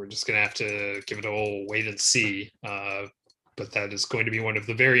we're just going to have to give it a whole wait and see. But that is going to be one of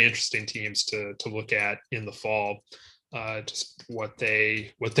the very interesting teams to look at in the fall, just what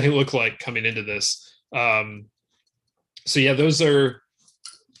they look like coming into this. So yeah, those are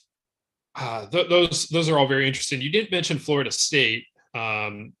all very interesting. You didn't mention Florida State,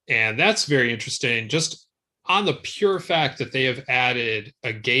 and that's very interesting. Just on the pure fact that they have added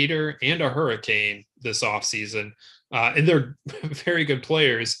a Gator and a Hurricane this offseason, and they're very good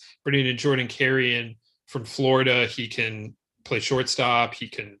players. Bringing in Jordan Carrion from Florida, he can play shortstop, he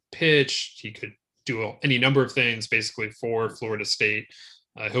can pitch, he could do any number of things basically for Florida State.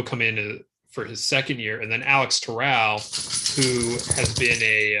 He'll come in for his second year. And then Alex Terrell, who has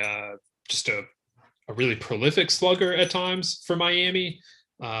been just a really prolific slugger at times for Miami,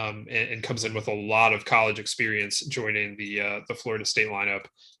 and comes in with a lot of college experience joining the Florida State lineup.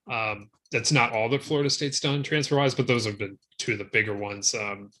 That's not all that Florida State's done transfer-wise, but those have been two of the bigger ones.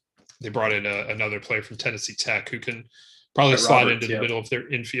 They brought in another player from Tennessee Tech who can probably slide into the middle of their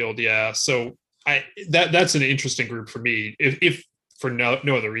infield. Yeah, so that's an interesting group for me. If for no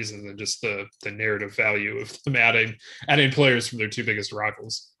other reason than just the narrative value of them adding players from their two biggest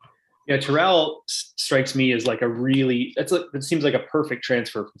rivals. Yeah, Terrell strikes me as like it seems like a perfect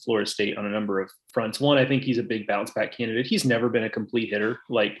transfer from Florida State on a number of fronts. One, I think he's a big bounce back candidate. He's never been a complete hitter.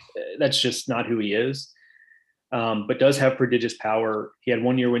 Like, that's just not who he is. But does have prodigious power. He had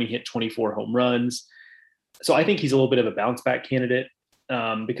one year when he hit 24 home runs. So I think he's a little bit of a bounce back candidate,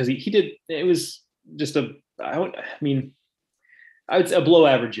 because it was just a below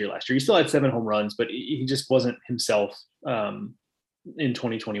average year last year. He still had 7 home runs, but he just wasn't himself in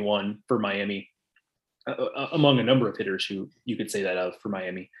 2021 for Miami, among a number of hitters who you could say that of for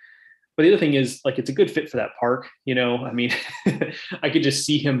Miami. But the other thing is, like, it's a good fit for that park. I could just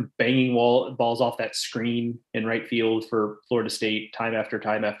see him banging balls off that screen in right field for Florida State time after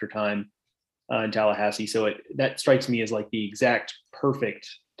time after time in Tallahassee. So that strikes me as like the exact perfect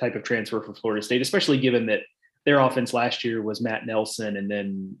type of transfer for Florida State, especially given that their offense last year was Matt Nelson, and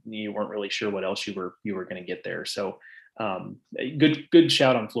then you weren't really sure what else you were going to get there. So good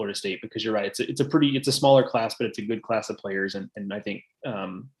shout on Florida State, because you're right. It's a smaller class, but it's a good class of players. And I think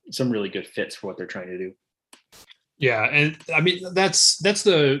some really good fits for what they're trying to do. Yeah. And I mean, that's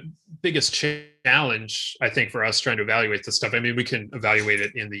the biggest challenge, I think, for us trying to evaluate this stuff. I mean, we can evaluate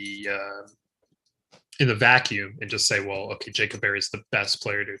it in the vacuum and just say, well, okay, Jacob Berry is the best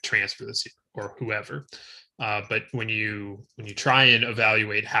player to transfer this year, or whoever. But when you try and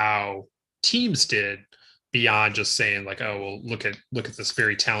evaluate how teams did, beyond just saying like, oh, well, look at this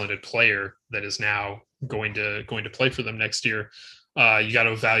very talented player that is now going to play for them next year, you got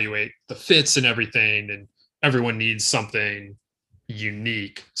to evaluate the fits and everything, and everyone needs something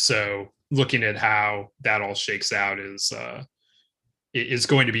unique. So looking at how that all shakes out is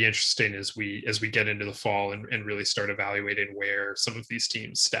going to be interesting as we get into the fall and really start evaluating where some of these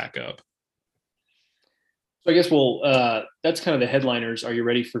teams stack up. So I guess that's kind of the headliners. Are you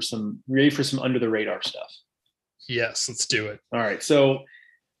ready for some under the radar stuff? Yes, let's do it. All right. So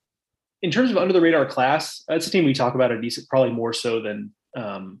in terms of under the radar class, that's a team we talk about a decent, probably more so than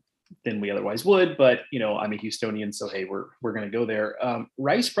we otherwise would. But I'm a Houstonian, so hey, we're going to go there.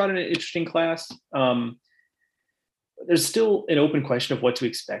 Rice brought in an interesting class. There's still an open question of what to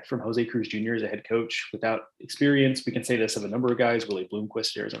expect from Jose Cruz Jr. as a head coach without experience. We can say this of a number of guys, Willie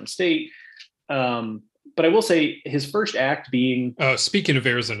Bloomquist, Arizona State. But I will say his first act being... Speaking of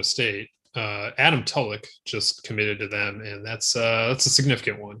Arizona State, Adam Tulloch just committed to them, and that's a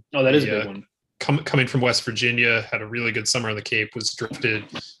significant one. Oh, that is a big one. Coming from West Virginia, had a really good summer on the Cape, was drafted.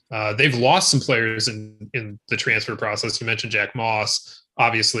 They've lost some players in the transfer process. You mentioned Jack Moss.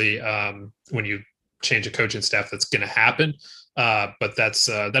 Obviously, when you change a coaching staff, that's going to happen. But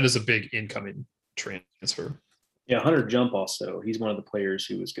that is a big incoming transfer. Yeah, Hunter Jump also. He's one of the players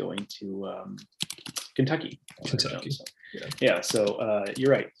who was going to Kentucky. Kentucky. Jump, so. Yeah. So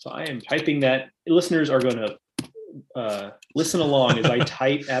you're right. So I am typing that. Listeners are going to listen along as I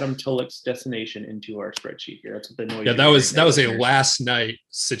type Adam Tulloch's destination into our spreadsheet here. That's what the noise. Yeah, that was a last night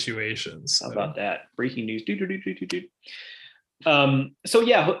situation. So. How about that? Breaking news. So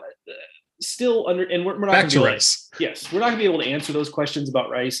yeah, still under, and we're not back to Rice. Yes, we're not going to be able to answer those questions about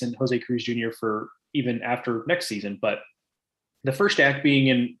Rice and Jose Cruz Jr. for even after next season. But the first act being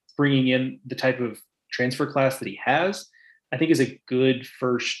in bringing in the type of transfer class that he has, I think is a good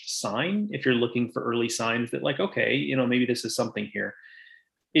first sign. If you're looking for early signs that, like, okay, maybe this is something here.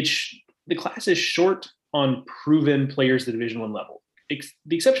 The class is short on proven players at the Division I level.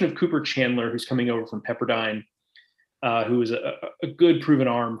 The exception of Cooper Chandler, who's coming over from Pepperdine, who is a good proven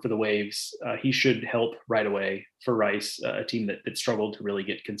arm for the Waves. He should help right away for Rice, a team that struggled to really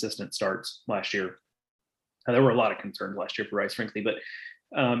get consistent starts last year. There were a lot of concerns last year for Rice, frankly, but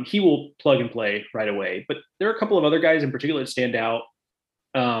he will plug and play right away. But there are a couple of other guys in particular that stand out.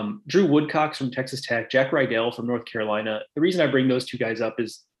 Drew Woodcox from Texas Tech, Jack Rydell from North Carolina. The reason I bring those two guys up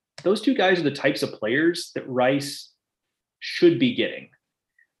is those two guys are the types of players that Rice should be getting.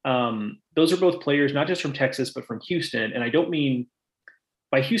 Those are both players, not just from Texas, but from Houston. And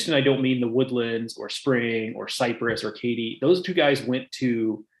by Houston, I don't mean the Woodlands or Spring or Cypress or Katy. Those two guys went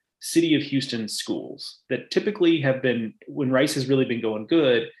to City of Houston schools that typically have been, when Rice has really been going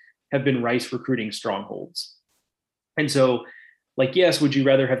good, have been Rice recruiting strongholds. And so, like, yes, would you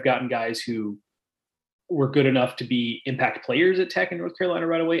rather have gotten guys who were good enough to be impact players at Tech and North Carolina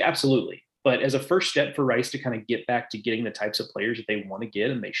right away? Absolutely. But as a first step for Rice to kind of get back to getting the types of players that they want to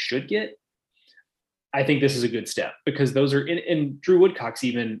get and they should get, I think this is a good step, because those are in Drew Woodcox.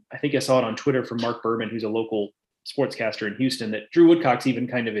 Even, I think I saw it on Twitter from Mark Berman, who's a local sportscaster in Houston, that Drew Woodcox even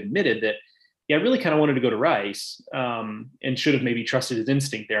kind of admitted that, yeah, I really kind of wanted to go to Rice and should have maybe trusted his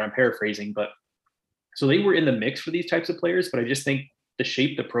instinct there. I'm paraphrasing, but so they were in the mix for these types of players. But I just think the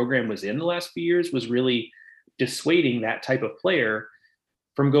shape the program was in the last few years was really dissuading that type of player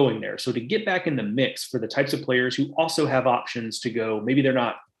from going there. So to get back in the mix for the types of players who also have options to go, maybe they're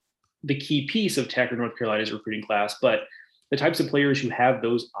not the key piece of Tech or North Carolina's recruiting class, but the types of players who have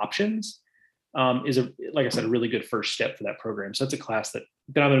those options is, like I said, a really good first step for that program. So that's a class that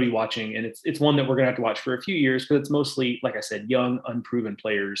I'm going to be watching, and it's one that we're going to have to watch for a few years, because it's mostly, like I said, young, unproven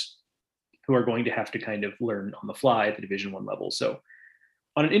players who are going to have to kind of learn on the fly at the Division I level. So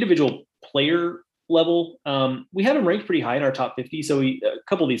on an individual player level, we have them ranked pretty high in our top 50. So a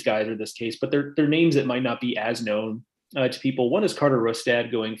couple of these guys are this case, but they're names that might not be as known to people. One is Carter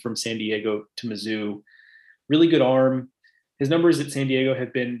Rustad, going from San Diego to Mizzou. Really good arm. His numbers at San Diego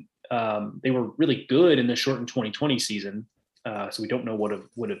have been, they were really good in the shortened 2020 season. So we don't know what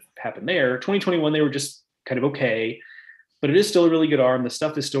would have happened there. 2021, they were just kind of okay, but it is still a really good arm. The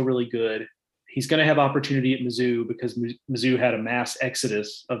stuff is still really good. He's going to have opportunity at Mizzou, because Mizzou had a mass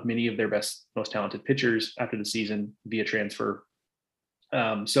exodus of many of their best, most talented pitchers after the season via transfer.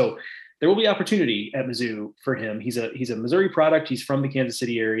 So there will be opportunity at Mizzou for him. He's a Missouri product. He's from the Kansas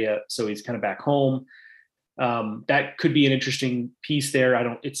City area, so he's kind of back home. That could be an interesting piece there.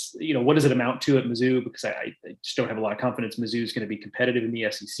 What does it amount to at Mizzou? Because I just don't have a lot of confidence Mizzou is going to be competitive in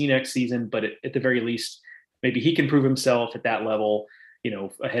the SEC next season, but at the very least, maybe he can prove himself at that level,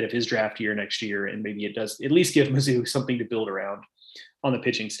 ahead of his draft year next year. And maybe it does at least give Mizzou something to build around on the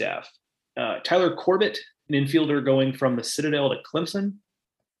pitching staff. Tyler Corbett, an infielder going from the Citadel to Clemson,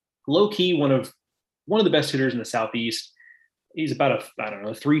 low key, one of the best hitters in the Southeast. He's about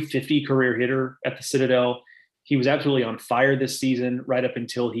a 350 career hitter at the Citadel. He was absolutely on fire this season, right up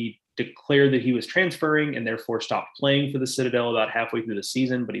until he declared that he was transferring and therefore stopped playing for the Citadel about halfway through the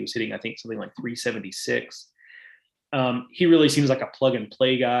season. But he was hitting, I think, something like 376. He really seems like a plug and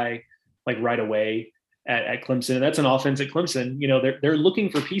play guy, like right away at Clemson. And that's an offense at Clemson. They're looking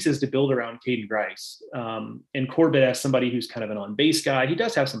for pieces to build around Caden Grice. And Corbett, as somebody who's kind of an on-base guy, he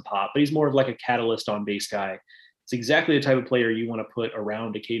does have some pop, but he's more of like a catalyst on-base guy. It's exactly the type of player you want to put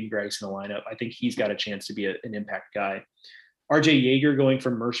around a Caden Grice in a lineup. I think he's got a chance to be an impact guy. RJ Yeager going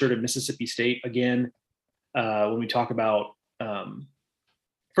from Mercer to Mississippi State. Again, when we talk about,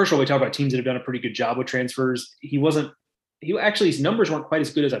 first of all, we talk about teams that have done a pretty good job with transfers. His numbers weren't quite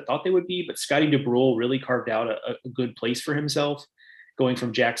as good as I thought they would be, but Scotty DeBrule really carved out a good place for himself going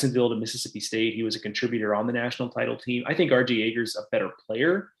from Jacksonville to Mississippi State. He was a contributor on the national title team. I think RJ Yeager's a better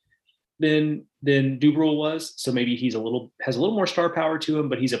player than Dubrule was. So maybe has a little more star power to him,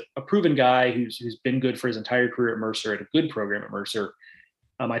 but he's a proven guy who's been good for his entire career at Mercer, at a good program at Mercer.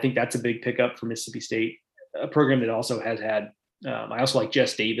 I think that's a big pickup for Mississippi State, a program that also has had. I also like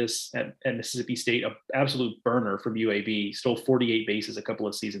Jess Davis at Mississippi State, an absolute burner from UAB, stole 48 bases a couple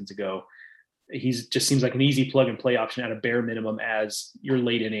of seasons ago. He's just seems like an easy plug and play option at a bare minimum as your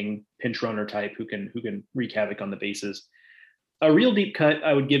late inning pinch runner type who can wreak havoc on the bases. A real deep cut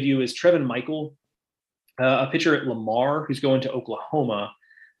I would give you is Trevin Michael, a pitcher at Lamar who's going to Oklahoma.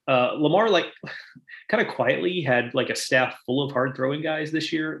 Lamar, like, kind of quietly had like a staff full of hard throwing guys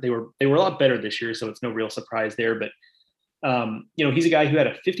this year. They were a lot better this year, so it's no real surprise there. But he's a guy who had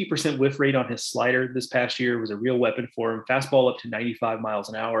a 50% whiff rate on his slider this past year. It was a real weapon for him. Fastball up to 95 miles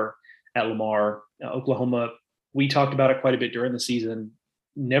an hour at Lamar. Oklahoma, we talked about it quite a bit during the season.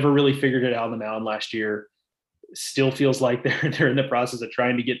 Never really figured it out on the mound last year. Still feels like they're in the process of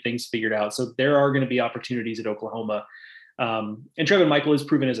trying to get things figured out. So there are going to be opportunities at Oklahoma. And Trevin Michael is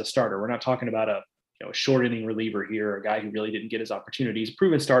proven as a starter. We're not talking about a short inning reliever here, a guy who really didn't get his opportunities.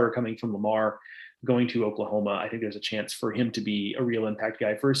 Proven starter coming from Lamar, going to Oklahoma. I think there's a chance for him to be a real impact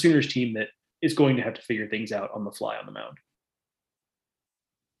guy for a Sooners team that is going to have to figure things out on the fly on the mound.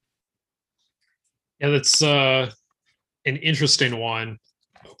 Yeah, that's an interesting one.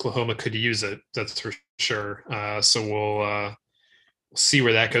 Oklahoma could use it, that's for sure. So we'll see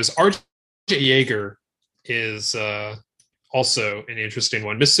where that goes. RJ Yeager is also an interesting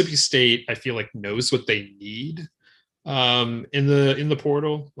one. Mississippi State, I feel like, knows what they need in the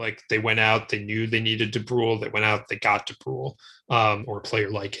portal. Like, they went out, they knew they needed Dubrule. They went out, they got Dubrule, or a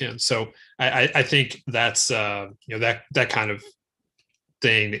player like him. So I think that's that kind of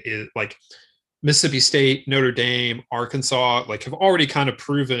thing is like Mississippi State, Notre Dame, Arkansas, like, have already kind of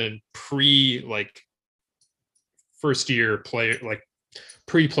proven first year player, like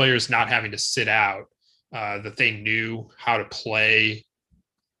pre-players not having to sit out, that they knew how to play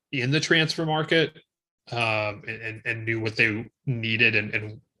in the transfer market, and knew what they needed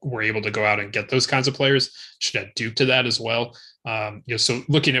and were able to go out and get those kinds of players. Should add Duke to that as well. So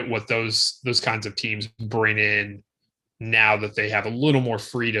looking at what those kinds of teams bring in now that they have a little more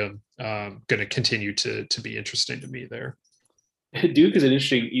freedom, going to continue to be interesting to me there. Duke is an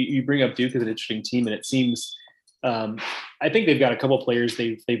interesting, you bring up Duke as an interesting team, and it seems, I think they've got a couple of players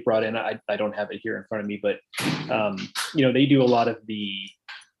they've brought in. I don't have it here in front of me, but they do a lot of the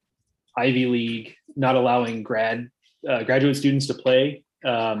Ivy League, not allowing graduate students to play.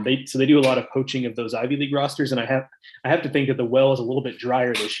 They do a lot of poaching of those Ivy League rosters, and I have to think that the well is a little bit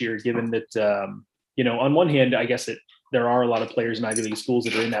drier this year, given that on one hand, I guess there are a lot of players in Ivy League schools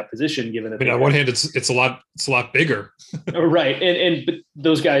that are in that position, given that. But on one hand, it's a lot bigger. Right. But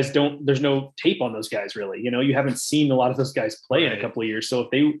those guys there's no tape on those guys really. You haven't seen a lot of those guys play in a couple of years. So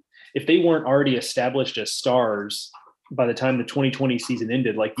if they weren't already established as stars by the time the 2020 season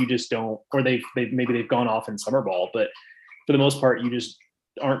ended, like, you just don't, or they've gone off in summer ball, but for the most part, you just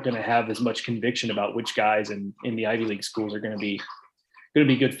aren't going to have as much conviction about which guys in the Ivy League schools are going to be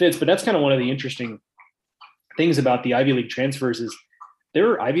good fits. But that's kind of one of the interesting things about the Ivy League transfers is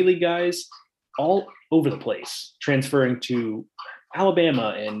there are Ivy League guys all over the place transferring to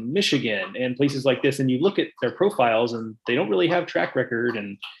Alabama and Michigan and places like this. And you look at their profiles and they don't really have track record,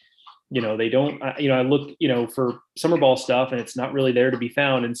 and, they don't, I look, for summer ball stuff, and it's not really there to be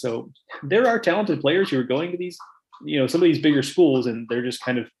found. And so there are talented players who are going to these, some of these bigger schools, and they're just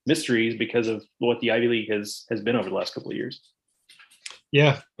kind of mysteries because of what the Ivy League has been over the last couple of years.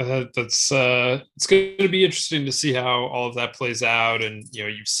 Yeah, that's it's going to be interesting to see how all of that plays out. And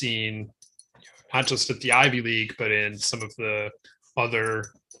you've seen, not just at the Ivy League, but in some of the other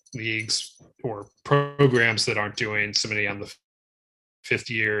leagues or programs that aren't doing so many on the fifth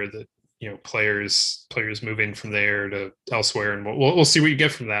year, that players moving from there to elsewhere, and we'll see what you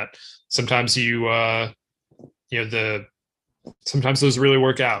get from that. Sometimes sometimes those really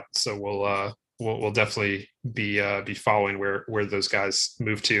work out. So we'll definitely be following where those guys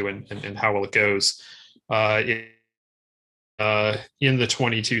move to and how well it goes in the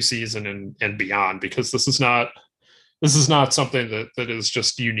 22 season and beyond, because this is not something that is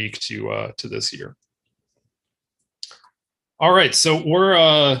just unique to this year. All right, so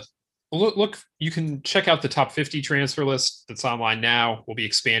we're look, you can check out the top 50 transfer list that's online now. We'll be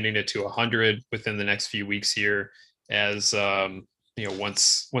expanding it to 100 within the next few weeks here, as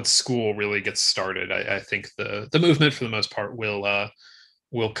once school really gets started. I think the movement for the most part will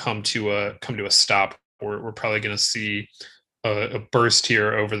come to a stop. We're probably going to see a burst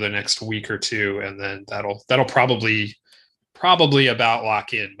here over the next week or two, and then that'll probably probably about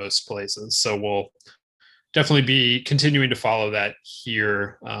lock in most places. So we'll definitely be continuing to follow that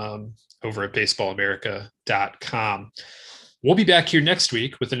here over at baseballamerica.com. We'll be back here next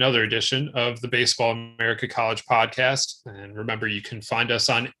week with another edition of the Baseball America College Podcast. And remember, you can find us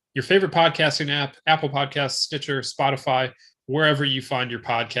on your favorite podcasting app, Apple Podcasts, Stitcher, Spotify, wherever you find your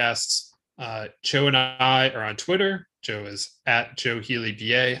podcasts. Joe and I are on Twitter. Joe is at Joe Healy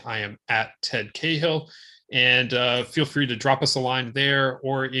BA. I am at Ted Cahill. And feel free to drop us a line there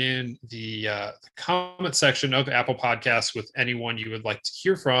or in the comment section of Apple Podcasts with anyone you would like to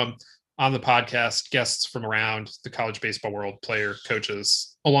hear from on the podcast, guests from around the college baseball world, player,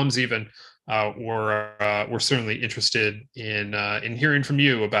 coaches, alums even. We're certainly interested in hearing from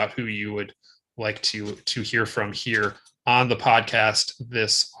you about who you would like to hear from here on the podcast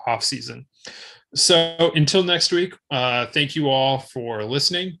this offseason. So until next week, thank you all for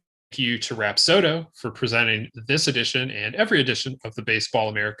listening. Thank you to Rapsodo for presenting this edition and every edition of the Baseball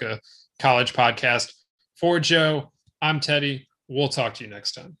America College Podcast. For Joe, I'm Teddy. We'll talk to you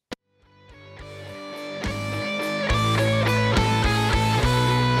next time.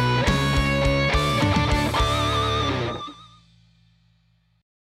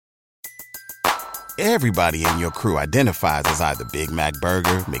 Everybody in your crew identifies as either Big Mac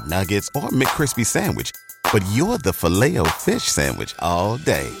Burger, McNuggets, or McCrispy Sandwich. But you're the Filet-O-Fish Sandwich all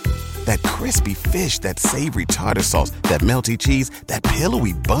day. That crispy fish, that savory tartar sauce, that melty cheese, that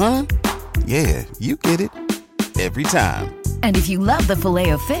pillowy bun. Yeah, you get it. Every time. And if you love the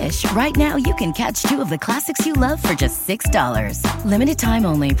Filet-O-Fish, right now you can catch two of the classics you love for just $6. Limited time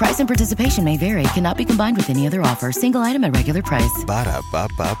only. Price and participation may vary. Cannot be combined with any other offer. Single item at regular price.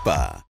 Ba-da-ba-ba-ba.